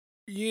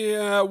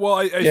 Yeah, well,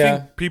 I Yeah.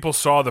 think people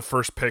saw the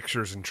first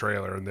pictures and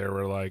trailer, and they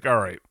were like, "All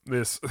right,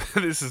 this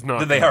is not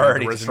Did they gonna be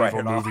already the just Resident write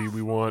Evil it off? movie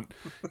we want."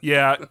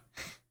 Yeah,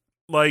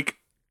 I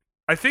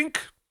think.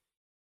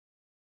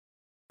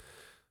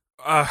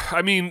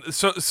 I mean,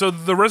 so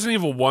the Resident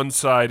Evil 1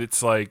 side,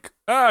 it's like,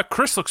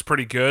 Chris looks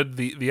pretty good.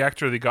 The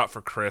actor they got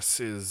for Chris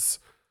is,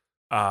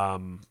 Did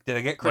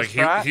I get Chris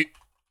like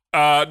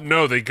Pratt?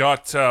 no, they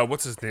got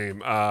what's his name,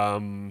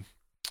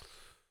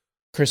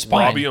 Chris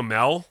Pine. Robbie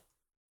Amell.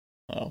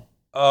 Oh.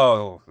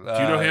 Oh, you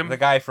know him? The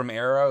guy from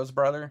Arrow's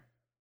brother,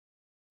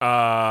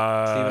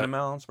 Stephen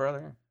Amell's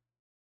brother.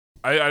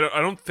 I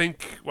don't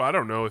think. Well, I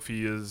don't know if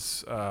he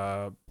is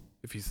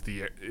if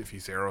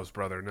he's Arrow's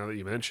brother. Now that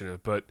you mention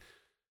it, but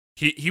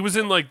he was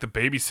in the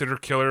Babysitter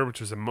Killer, which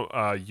was a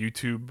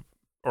YouTube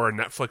or a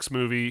Netflix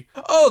movie.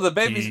 Oh, the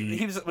baby.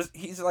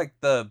 He's like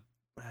the.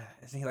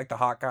 Isn't he like the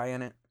hot guy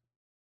in it?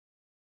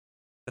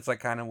 It's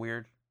kind of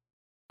weird.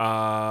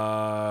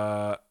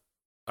 I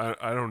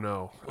don't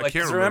know. I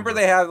can't 'cause remember.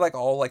 they had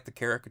all the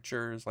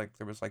caricatures. There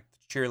was the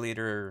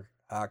cheerleader,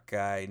 hot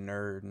guy,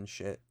 nerd, and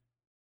shit.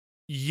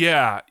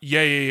 Yeah.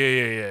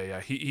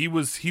 He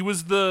was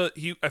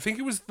I think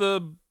he was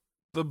the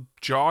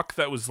jock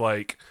that was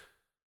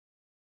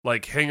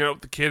hanging out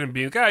with the kid and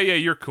being like, yeah,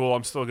 you're cool.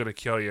 I'm still gonna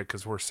kill you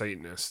because we're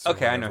Satanists. or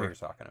Okay, I know who whatever. you're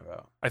talking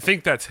about. I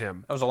think that's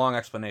him. That was a long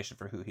explanation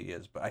for who he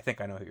is, but I think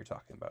I know who you're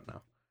talking about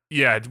now.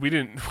 Yeah, we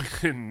didn't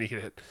need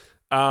it.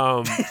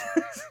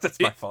 That's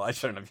my fault. I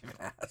shouldn't have even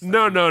asked.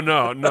 No.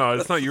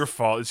 It's not your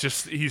fault. It's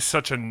just he's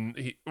such well,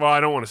 I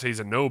don't want to say he's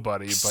a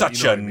nobody, but Such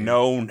you know a what I mean.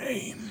 no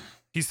name.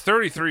 He's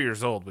 33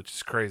 years old, which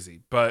is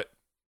crazy. But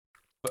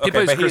Okay, he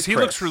plays but Chris. he's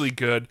He looks really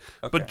good.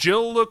 Okay. But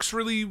Jill looks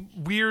really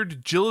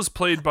weird. Jill is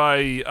played by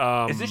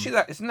Isn't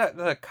that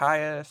the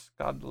Kaya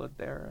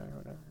Scodelader or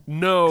whatever?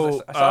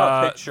 No, I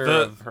saw a picture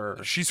of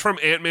her. She's from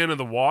Ant-Man and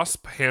the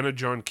Wasp. Hannah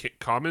John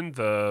Common,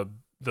 the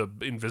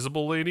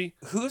invisible lady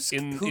Who's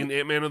in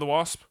Ant-Man and the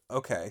Wasp.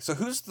 Okay, so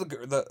who's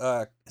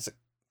is it?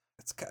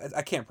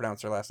 I can't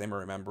pronounce her last name or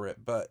remember it,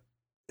 but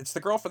it's the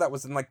girl that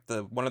was in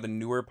the one of the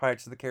newer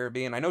Pirates of the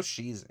Caribbean. I know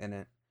she's in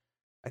it.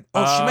 She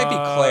might be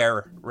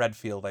Claire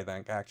Redfield. I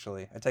think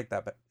actually, I take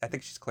that, but I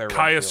think she's Claire.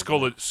 Kaya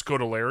Redfield.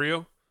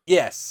 Scodelario.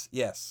 Yes.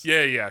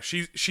 Yeah.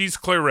 She's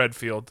Claire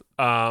Redfield.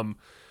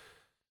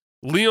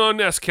 Leon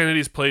S. Kennedy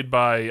is played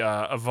by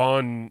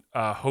Yvonne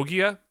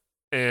Hogia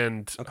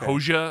and Okay.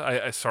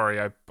 Hoja. I sorry,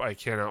 I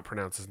cannot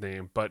pronounce his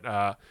name,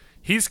 but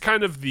he's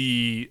kind of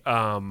the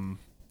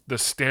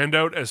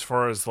standout as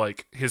far as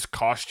his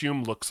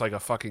costume looks like a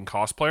fucking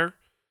cosplayer.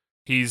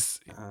 He's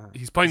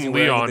playing Is he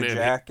wearing Leon the and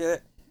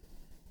jacket.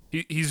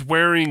 he's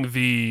wearing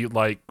the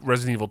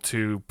Resident Evil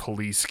 2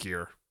 police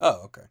gear.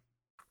 Oh, okay.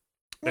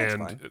 That's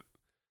And fine.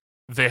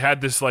 they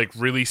had this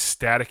really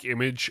static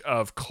image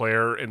of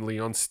Claire and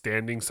Leon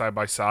standing side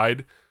by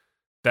side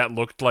that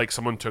looked like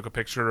someone took a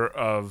picture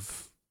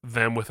of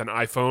them with an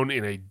iPhone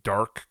in a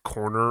dark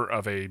corner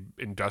of a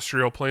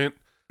industrial plant.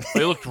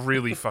 They looked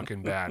really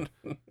fucking bad.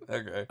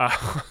 Okay.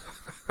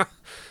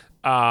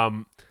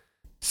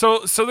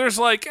 So there's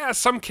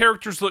some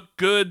characters look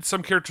good,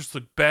 some characters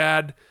look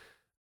bad.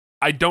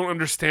 I don't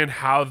understand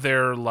how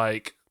they're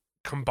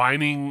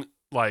combining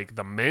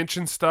the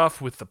mansion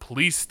stuff with the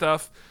police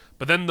stuff.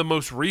 But then the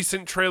most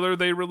recent trailer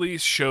they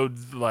released showed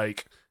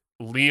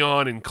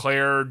Leon and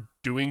Claire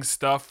doing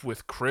stuff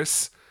with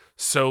Chris.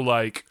 So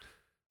Like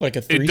a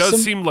threesome? it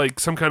does seem like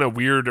some kind of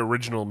weird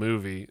original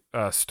movie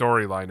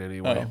storyline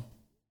anyway. Oh.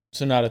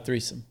 So not a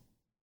threesome.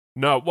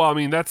 No, well, I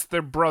mean that's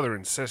their brother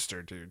and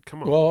sister, dude.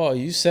 Come on. Well,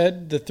 you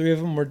said the three of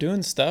them were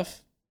doing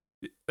stuff.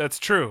 That's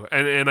true,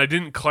 and I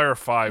didn't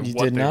clarify You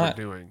what did they not.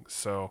 were doing.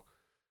 So,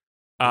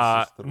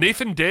 This is the-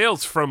 Nathan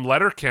Dales from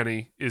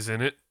Letterkenny is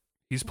in it.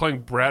 He's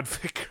playing Brad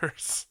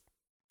Vickers.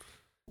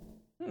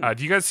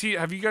 Do you guys see?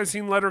 Have you guys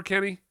seen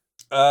Letterkenny?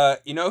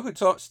 You know who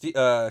told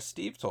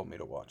Steve told me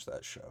to watch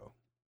that show.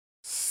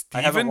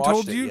 I haven't Steven watched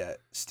told it you? yet.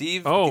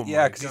 Steve, Oh,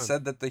 yeah, my because he God.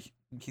 said that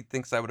he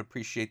thinks I would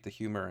appreciate the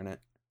humor in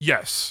it.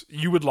 Yes,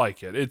 you would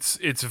like it. It's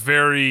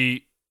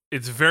very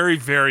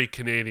very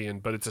Canadian,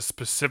 but it's a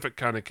specific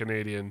kind of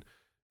Canadian.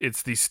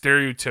 It's the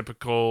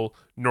stereotypical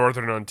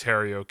Northern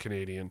Ontario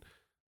Canadian.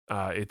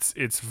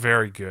 It's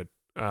very good.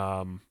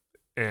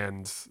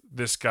 And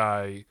this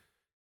guy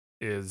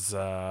is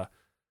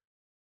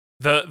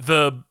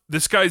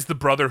this guy's the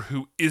brother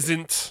who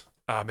isn't.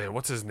 Man,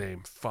 what's his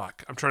name?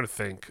 Fuck, I'm trying to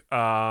think.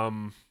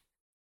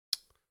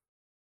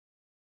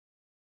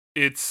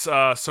 It's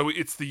so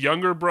it's the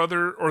younger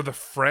brother or the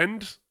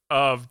friend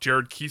of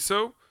Jared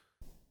Kiso.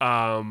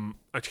 I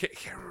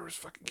can't remember his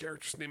fucking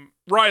character's name.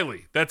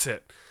 Riley, that's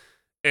it.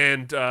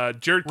 And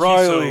Jared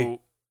Riley. Kiso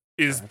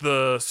is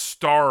the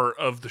star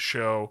of the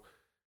show,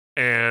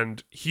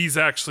 and he's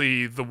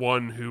actually the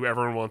one who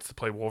everyone wants to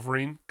play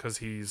Wolverine because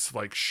he's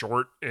like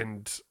short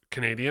and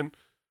Canadian.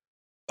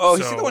 Oh,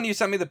 he's So- the one you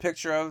sent me the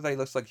picture of that he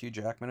looks like Hugh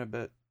Jackman a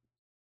bit.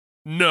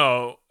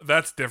 No,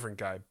 that's a different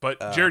guy. But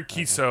Jared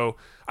okay. Kiso,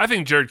 I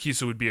think Jared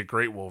Kiso would be a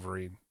great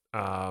Wolverine.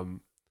 But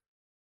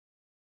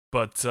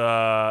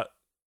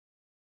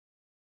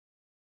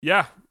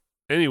yeah.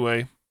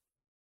 Anyway,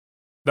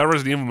 that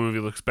Resident Evil movie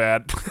looks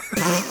bad,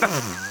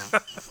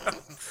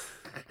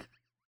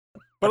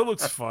 but it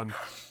looks fun.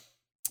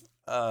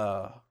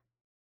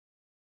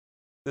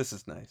 This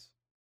is nice.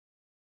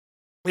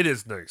 It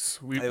is nice.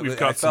 We've I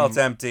got felt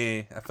some,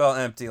 empty. I felt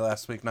empty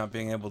last week not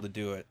being able to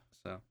do it.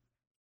 So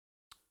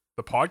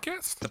the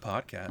podcast. the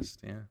podcast,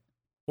 yeah.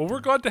 Well, we're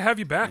glad to have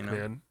you back, You know,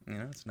 man. You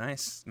know, it's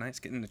nice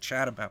getting to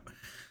chat about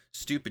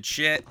stupid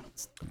shit.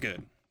 It's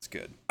good. It's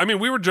good. I mean,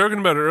 we were joking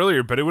about it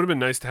earlier, but it would have been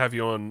nice to have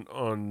you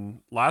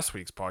on last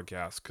week's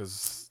podcast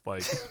because,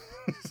 like,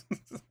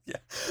 Yeah.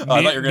 Oh,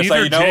 I thought you were gonna neither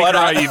say, you know Jake what? or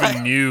I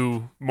even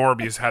knew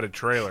Morbius had a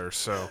trailer.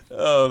 So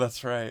Oh,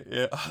 that's right.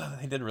 Yeah,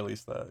 they did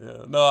release that.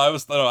 Yeah. No, I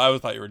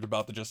thought you were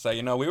about to just say,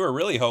 you know, we were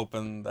really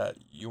hoping that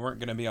you weren't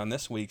going to be on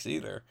this week's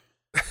either.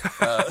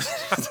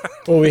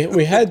 Well,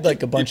 we had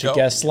like a bunch of go,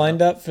 guests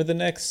lined up for the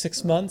next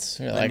 6 months.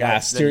 We're like,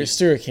 then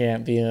Stuart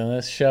can't be on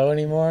this show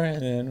anymore.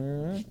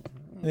 And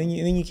then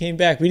you came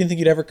back. We didn't think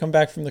you'd ever come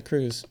back from the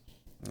cruise.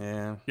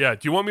 Yeah. yeah,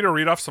 do you want me to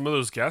read off some of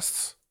those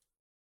guests?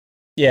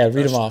 Yeah,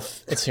 read them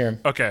off. Let's hear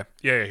them. Okay,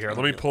 yeah. Here,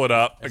 let me pull it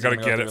up. I Is gotta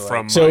it gonna get go it through, from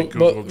like- my So,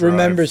 Google but Drive.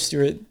 remember,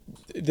 Stuart,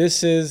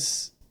 this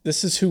is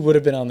who would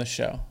have been on the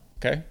show.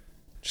 Okay,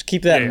 just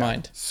keep that in Yeah.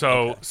 mind.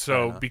 So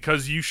fair enough.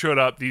 because you showed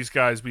up, these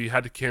guys, we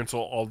had to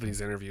cancel all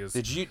these interviews.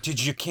 Did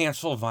you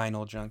cancel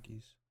Vinyl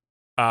Junkies?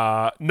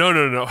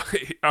 No.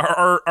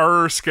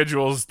 Our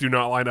schedules do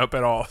not line up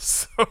at all.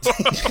 So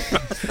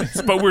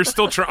but we're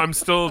still I'm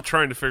still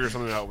trying to figure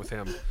something out with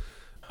him.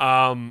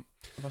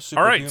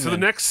 All right, so the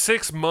next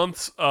 6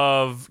 months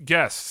of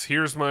guests.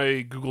 Here's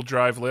my Google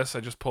Drive list I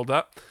just pulled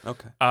up.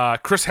 Okay.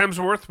 Chris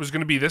Hemsworth was going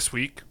to be this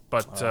week,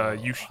 but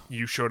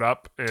you showed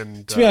up,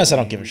 and To be honest, I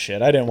don't give a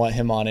shit. I didn't want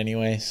him on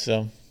anyway,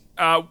 so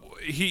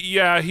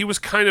he was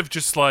kind of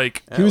just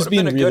like He was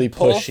being really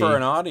pull pushy. for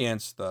an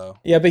audience, though.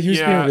 yeah, but he was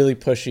Yeah. being really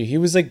pushy. He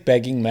was like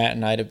begging Matt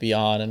and I to be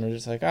on, and we're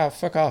just like,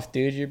 fuck off,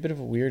 dude. You're a bit of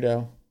a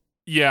weirdo.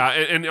 yeah,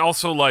 and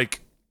also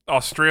like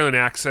Australian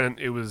accent.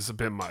 It was a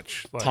bit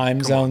much. Like, Time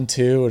come zone on.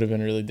 too would have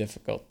been really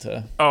difficult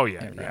to. Oh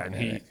yeah, Right, and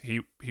right.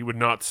 he would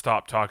not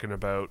stop talking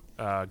about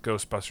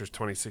Ghostbusters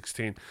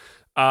 2016.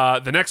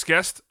 The next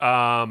guest,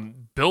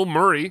 Bill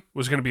Murray,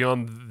 was going to be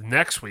on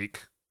next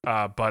week,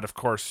 but of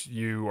course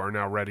you are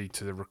now ready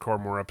to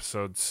record more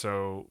episodes.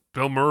 So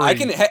Bill Murray, I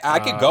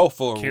can go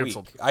for a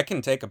canceled. week. I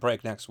can take a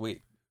break next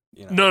week.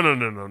 You know?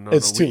 No.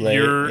 It's too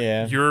late,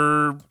 yeah.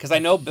 You're Because I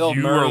know Bill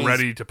you Murray's- are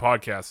ready to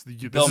podcast.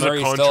 This Bill is a Murray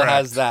still contract.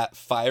 has that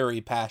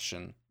fiery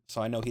passion,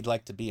 so I know he'd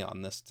like to be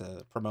on this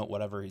to promote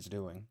whatever he's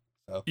doing.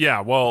 So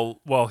Yeah, well,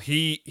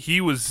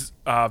 he was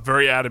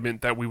very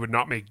adamant that we would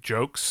not make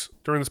jokes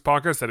during this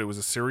podcast, that it was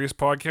a serious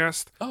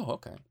podcast. oh,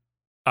 okay.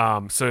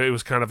 So it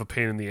was kind of a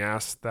pain in the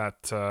ass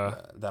that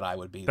That I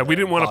would be that we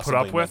there didn't wanna and put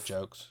up possibly make with.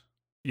 jokes.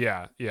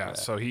 yeah.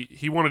 So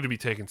he wanted to be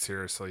taken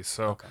seriously.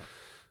 So Okay.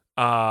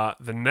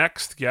 the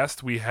next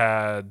guest we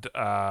had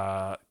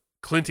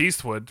Clint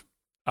Eastwood.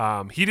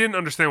 He didn't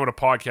understand what a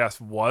podcast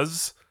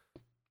was,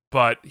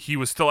 but he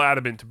was still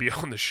adamant to be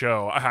on the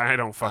show. I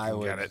don't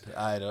fucking get it.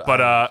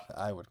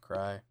 I would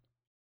cry.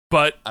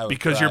 But I would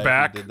because cry you're if you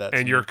back did that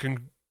and to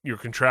you're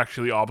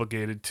contractually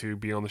obligated to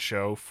be on the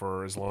show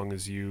for as long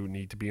as you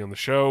need to be on the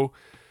show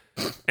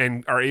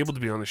and are able to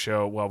be on the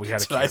show, well, we had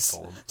to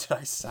cancel him. Did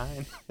I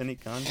sign any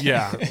contract?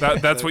 Yeah,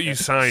 that's what you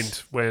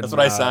signed when. That's what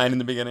I signed in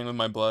the beginning with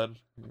my blood.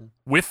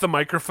 with the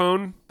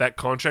microphone. That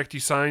contract you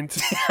signed.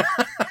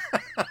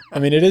 I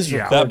mean, it is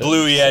Yeah. recorded. That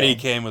blue Yeti so-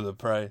 came with a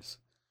price.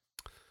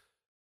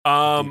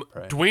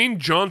 Dwayne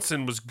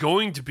Johnson was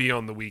going to be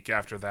on the week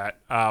after that,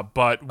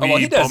 but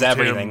he does bumped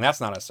everything. him. That's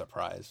not a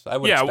surprise. I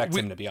would expect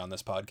him to be on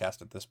this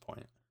podcast at this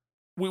point.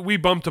 We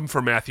bumped him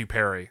for Matthew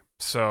Perry.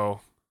 So,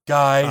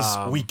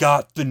 guys, we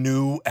got the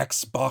new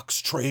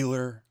Xbox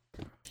trailer.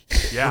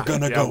 Yeah, we're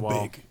gonna go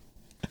big.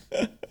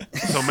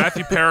 So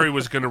Matthew Perry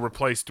was going to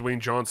replace Dwayne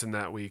Johnson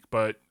that week,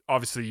 but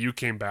obviously you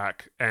came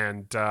back,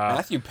 and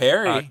Matthew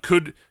Perry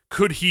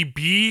could he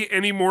be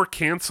any more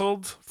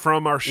canceled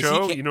from our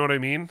show? You know what I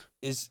mean?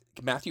 Is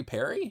Matthew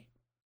Perry?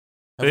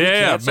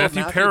 Yeah,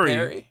 Matthew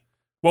Perry.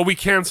 Well, we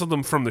canceled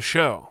him from the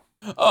show.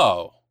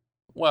 Oh,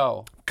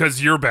 well,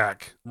 because you're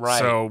back, right?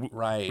 So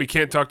we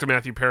can't talk to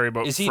Matthew Perry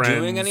about. Is he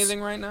doing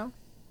anything right now?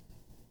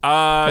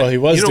 Well, he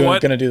was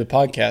going to do the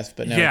podcast,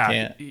 but now he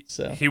can't.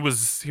 So he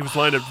was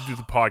lined up to do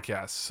the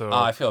podcast. So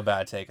I feel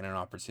bad taking an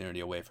opportunity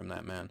away from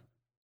that man.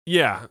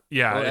 Yeah.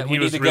 Well, we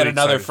need to get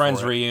another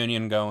Friends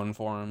reunion going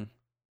for him.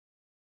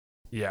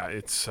 Yeah,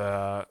 it's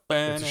a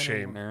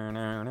shame.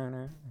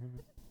 Yeah,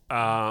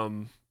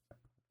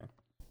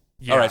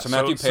 all right, so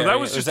Matthew Perry. So that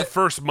was just the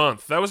first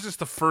month. That was just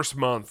the first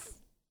month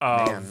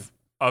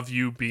of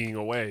you being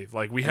away.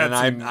 Like we had,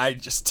 I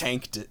just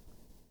tanked it.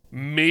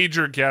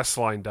 Major guests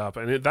lined up,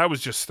 and that was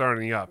just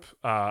starting up.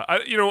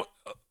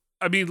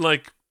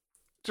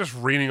 Just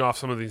reading off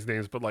some of these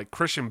names, but like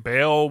Christian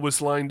Bale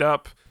was lined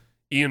up,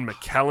 Ian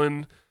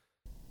McKellen,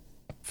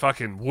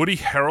 fucking Woody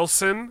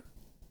Harrelson.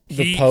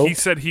 He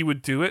said he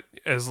would do it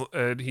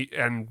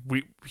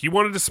he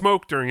wanted to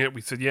smoke during it.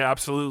 We said yeah,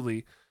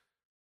 absolutely.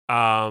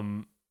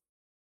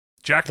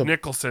 Jack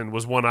Nicholson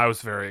was one I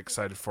was very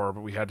excited for,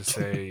 but we had to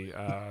say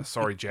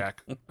sorry,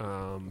 Jack.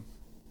 Can't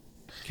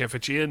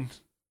fit you in.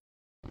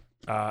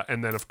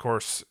 And then, of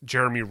course,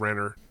 Jeremy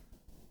Renner.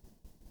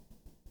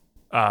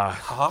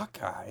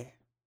 Hawkeye?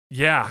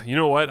 Yeah, you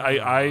know what?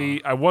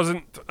 I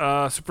wasn't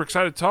super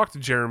excited to talk to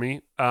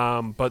Jeremy,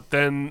 but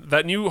then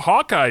that new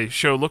Hawkeye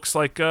show looks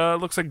like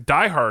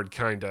Die Hard,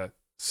 kind of.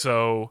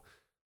 So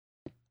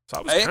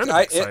I was kind of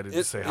excited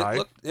to say hi.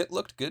 It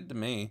looked good to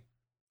me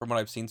from what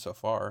I've seen so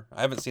far.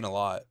 I haven't seen a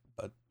lot,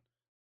 but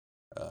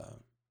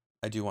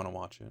I do want to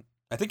watch it.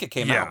 I think it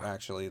came out,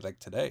 actually, like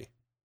today.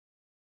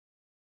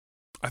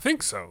 I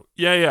think so.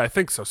 Yeah, I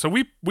think so. So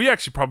we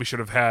actually probably should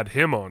have had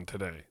him on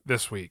today,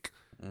 this week.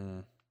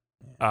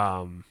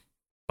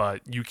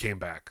 But you came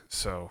back,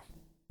 so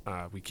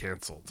we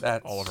canceled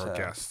all of our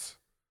guests.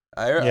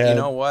 You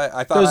know what?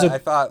 I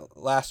thought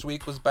last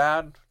week was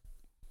bad.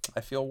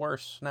 I feel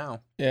worse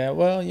now. Yeah,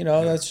 well,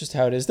 that's just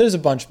how it is. There's a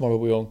bunch more, but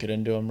we won't get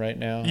into them right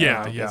now.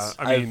 Yeah.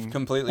 I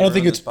don't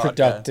think it's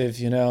productive,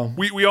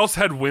 We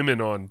also had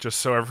women on, just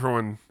so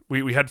everyone.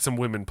 We had some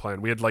women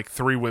planned. We had like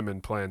 3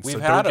 women planned. We've so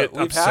had don't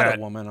get upset. Had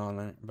a woman on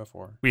it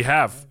before. We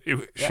have.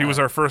 She was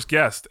our first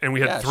guest, and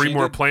we had 3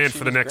 more planned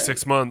for the next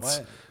 6 months.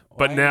 Why?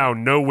 But now,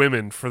 no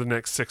women for the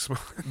next 6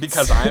 months.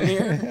 Because I'm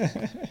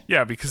here?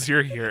 Yeah, because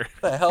you're here.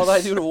 What the hell did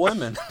I do to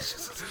women?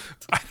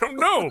 I don't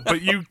know,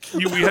 but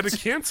we had to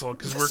cancel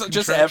because we're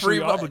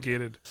contractually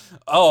obligated.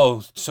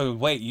 Oh, so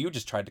wait, you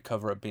just tried to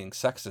cover up being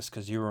sexist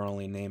because you were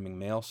only naming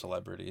male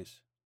celebrities.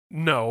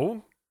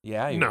 No.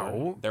 Yeah, you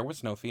were. There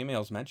was no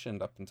females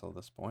mentioned up until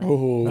this point.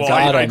 Ooh,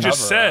 well, I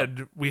just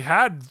said we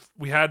had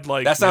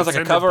like that sounds like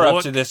a cover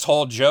up to this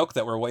whole joke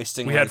that we're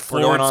wasting. We had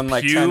we're going on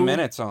like 10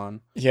 minutes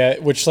on. Yeah,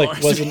 which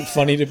wasn't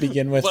funny to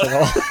begin with at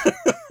all.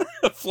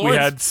 We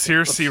had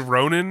Saoirse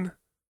Ronan.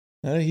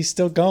 He's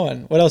still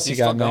going. What else you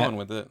got, Matt? He's still going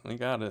with it. We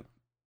got it.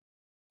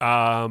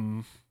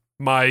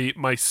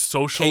 My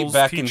socials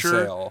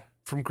teacher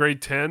from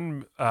grade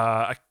 10.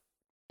 I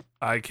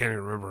can't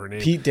even remember her name.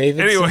 Pete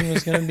Davidson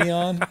was going to be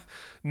on.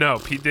 No,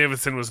 Pete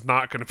Davidson was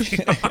not going to be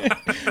on.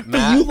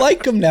 But you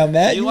like him now,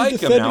 Matt. You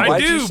like him now. I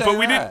do, but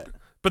we didn't.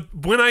 But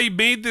when I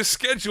made this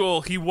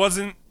schedule, he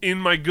wasn't in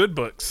my good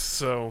books.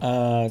 So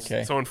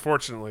okay. So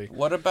unfortunately,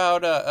 what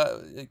about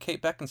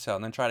Kate Beckinsale?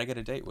 And then try to get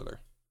a date with her.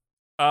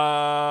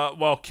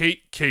 Well,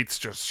 Kate's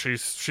just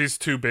she's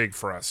too big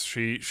for us.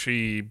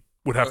 She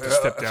would have to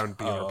step down and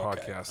be on our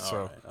podcast.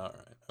 So all right,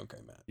 okay,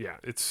 Matt. Yeah,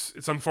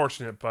 it's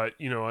unfortunate, but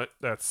you know what?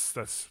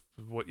 That's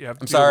what you have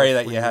to. I'm sorry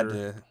that you had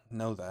to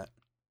know that.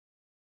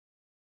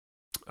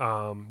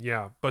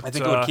 Yeah, but I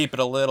think it would keep it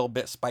a little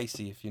bit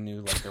spicy if you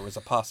knew like there was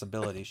a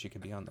possibility she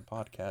could be on the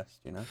podcast.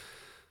 You know.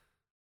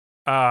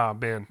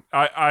 Man,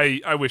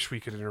 I wish we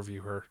could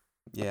interview her.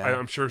 Yeah,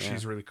 I'm sure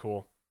she's really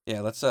cool.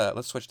 Yeah, let's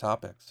switch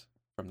topics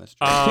from this.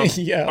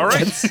 Yeah. All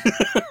right.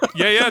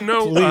 Yeah.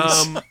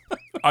 No.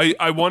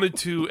 I wanted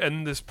to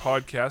end this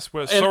podcast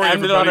with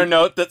end it on a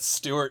note that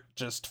Stuart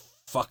just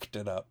fucked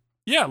it up.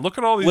 Yeah, look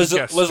at all these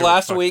guests. Was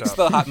last week's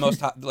the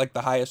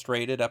the highest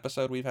rated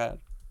episode we've had?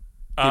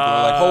 People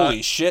are like,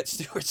 holy shit,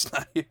 Stuart's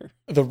not here.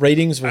 The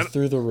ratings were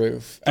through the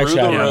roof. Actually,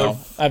 I don't know.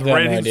 I have no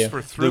idea. The ratings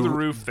were through the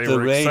roof. They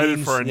were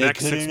excited for our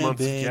next 6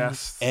 months of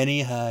guests.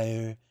 Any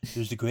higher. It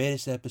was the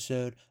greatest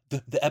episode.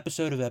 The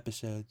episode of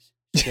episodes.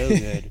 So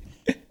good.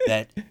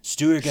 That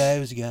Stuart guy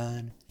was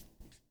gone.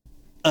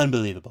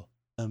 Unbelievable.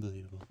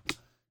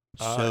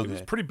 So good. It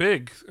was pretty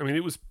big. I mean,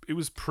 it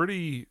was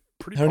pretty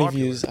pretty How many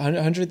popular. views?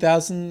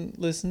 100,000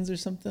 listens or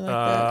something like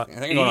that? I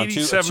think we're on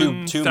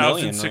 2 million right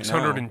now.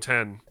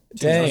 87,610.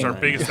 Dang. Our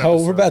biggest Oh,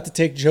 episode. we're about to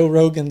take Joe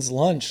Rogan's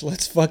lunch.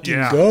 Let's fucking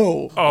Yeah.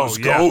 go. Oh, Let's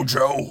yeah. go,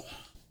 Joe.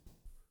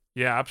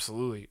 Yeah,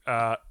 absolutely.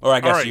 Or I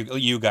guess all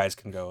right. you guys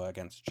can go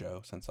against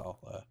Joe since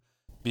I'll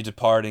be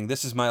departing.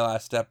 This is my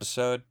last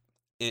episode.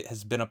 It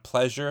has been a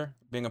pleasure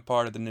being a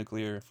part of the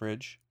Nuclear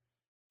Fridge.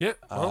 Yeah.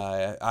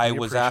 Well, I we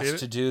was appreciate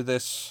asked it. to do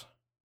this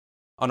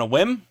on a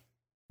whim.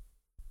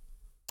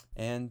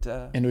 And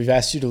we've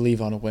asked you to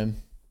leave on a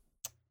whim.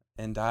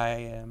 and I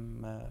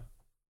am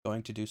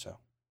going to do so.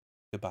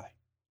 Goodbye.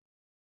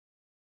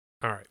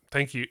 All right.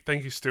 Thank you,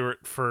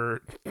 Stuart,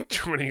 for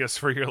joining us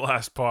for your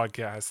last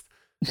podcast.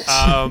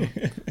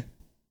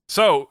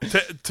 So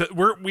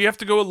we have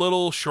to go a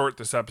little short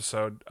this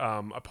episode.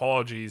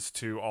 Apologies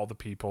to all the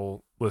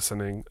people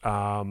listening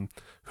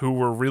who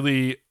were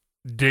really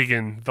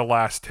digging the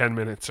last 10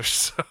 minutes or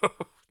so.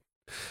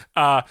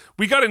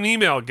 We got an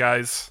email,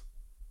 guys.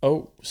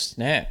 Oh,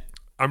 snap.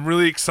 I'm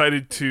really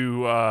excited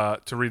to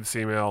read this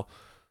email.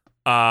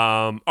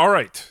 All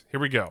right, here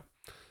we go.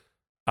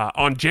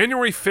 On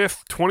January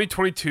 5th,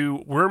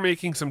 2022, we're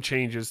making some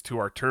changes to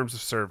our terms of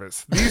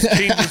service. These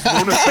changes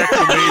won't affect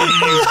the way you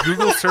use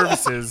Google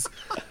services,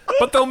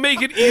 but they'll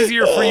make it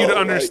easier for you to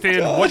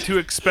understand what to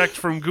expect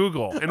from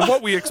Google and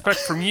what we expect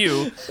from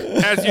you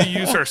as you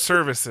use our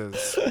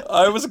services.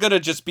 I was going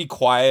to just be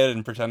quiet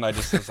and pretend I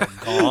just was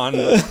like gone.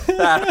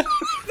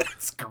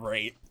 That's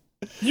great.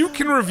 You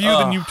can review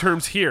the new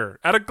terms here.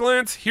 At a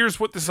glance, here's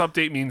what this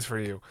update means for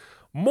you.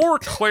 More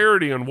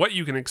clarity on what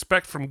you can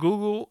expect from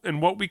Google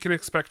and what we can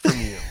expect from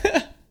you.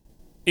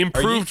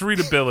 Improved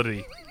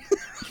readability.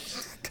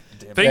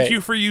 Thank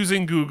you for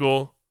using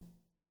Google.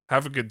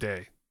 Have a good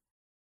day.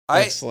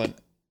 Excellent.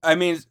 I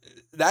mean,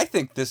 I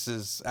think this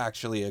is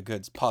actually a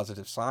good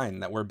positive sign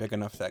that we're big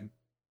enough that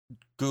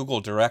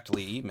Google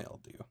directly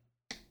emailed you.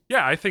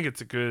 Yeah, I think it's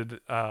a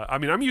good. I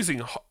mean, I'm using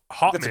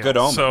Hotmail. That's a good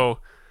omen. So,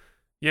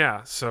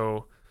 yeah.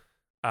 So,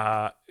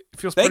 it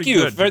feels Thank pretty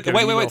you. good. to get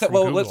an email Wait. from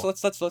Well, Google.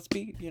 let's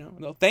be.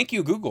 No, thank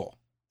you, Google.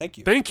 Thank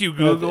you. Thank you,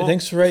 Google.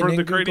 Thanks for writing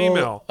the in, great Google.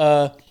 email.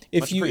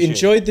 If Much you appreciated.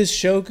 enjoyed this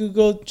show,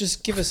 Google,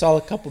 just give us all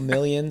a couple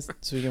million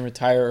so we can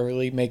retire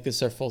early, make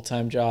this our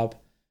full-time job.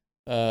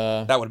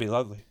 That would be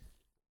lovely.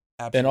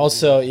 Absolutely. And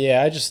also,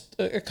 yeah, just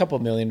a couple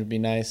million would be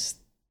nice.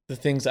 The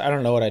things, I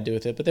don't know what I'd do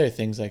with it, but there are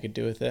things I could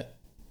do with it.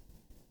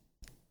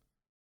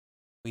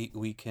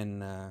 we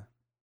can.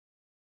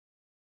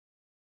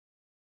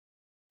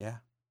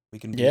 We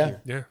can be Yeah.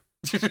 here.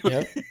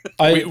 Yeah.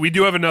 Yep. We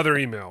do have another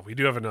email. We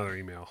have another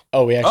email.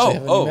 Oh, we actually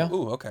have an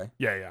email? Okay.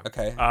 Yeah.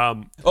 Okay.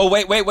 Oh,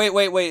 wait.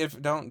 If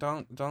don't.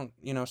 Some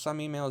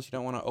emails you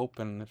don't want to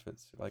open if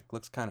it's like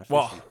looks kind of fishy.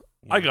 Well,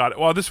 I got it.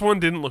 Well, this one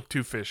didn't look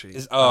too fishy.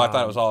 I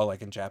thought it was all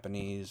like in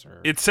Japanese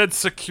or. It said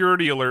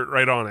security alert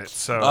right on it.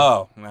 So.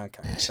 Oh,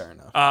 okay, fair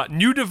enough.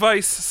 New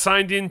device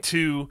signed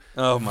into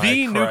Oh my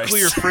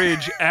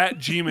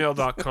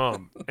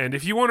thenuclearfridge@gmail.com. And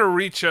if you want to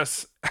reach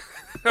us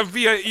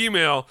via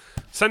email,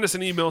 send us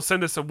an email,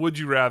 send us a would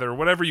you rather,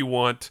 whatever you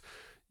want.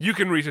 You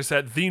can reach us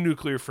at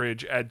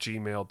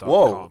thenuclearfridge@gmail.com.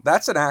 Whoa,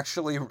 that's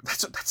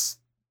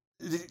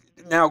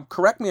now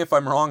correct me if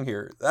I'm wrong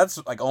here. That's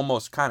like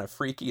almost kind of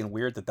freaky and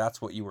weird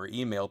that's what you were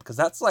emailed, because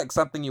that's like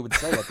something you would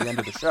say at the end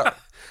of the show.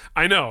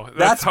 I know.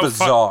 That's how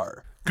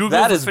bizarre. Google's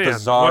That a is fan.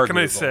 bizarre. What can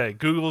I Google. say?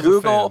 Google's a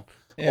Google,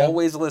 fan. Yeah.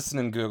 always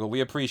listening, Google.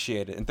 We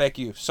appreciate it. And thank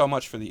you so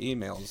much for the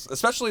emails,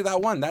 especially that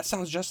one. That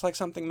sounds just like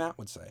something Matt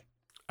would say.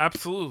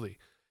 Absolutely.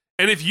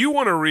 And if you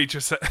want to reach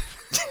us,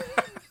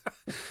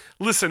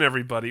 listen,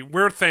 everybody,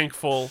 we're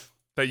thankful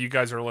that you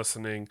guys are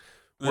listening.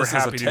 We're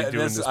happy to be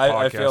doing this podcast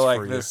I feel like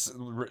for you. this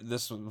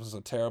was a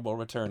terrible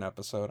return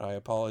episode. I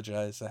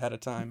apologize ahead of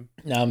time.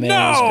 No, man,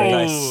 No!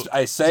 it was great.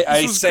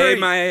 I say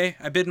great.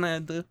 I bid my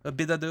adieu.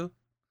 It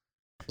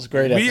was a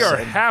great We are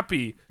episode.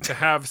 happy to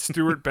have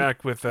Stuart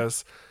back with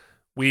us.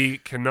 We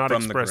cannot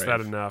From the express that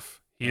grave. enough.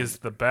 He is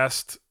the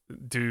best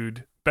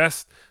dude,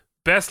 best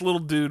little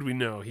dude we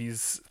know.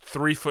 He's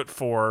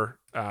 3'4".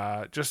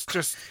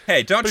 Just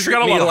Hey, don't But he's treat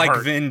got a me lot of like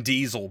heart. Vin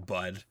Diesel,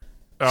 bud.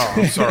 oh,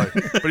 I'm sorry,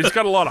 but he's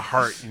got a lot of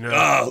heart. You know,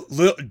 Oh,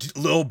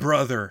 little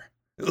brother.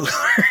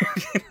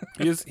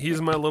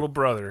 he's my little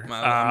brother.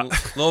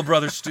 Little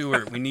brother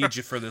Stuart, we need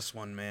you for this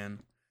one, man.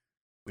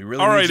 We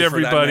really All need right, you for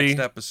everybody.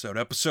 that next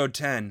episode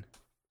 10.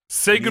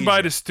 Say we need goodbye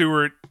you. to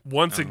Stuart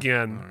once Oh,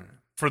 again all right.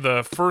 for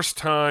the first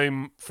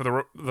time.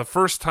 For the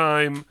first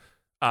time.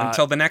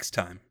 Until the next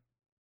time.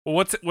 Well,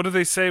 what do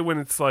they say when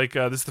it's like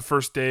this is the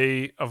first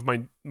day of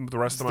the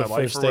rest It's of my the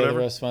life first or day of whatever?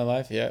 the rest of my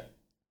life, yeah.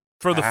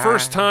 For the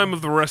first time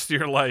of the rest of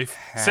your life,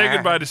 say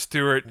goodbye to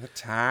Stuart. The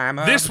time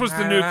of This was the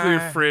my Nuclear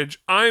life. Fridge.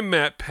 I'm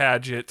Matt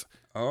Paget.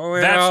 Oh,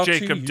 it all That's to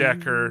Jacob you.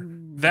 Decker.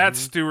 That's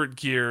Stuart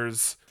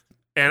Gears.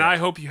 And I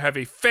hope you have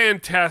a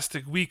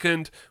fantastic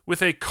weekend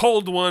with a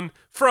cold one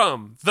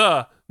from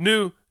the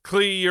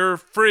Nuclear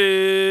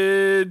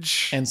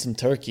Fridge. And some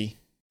turkey.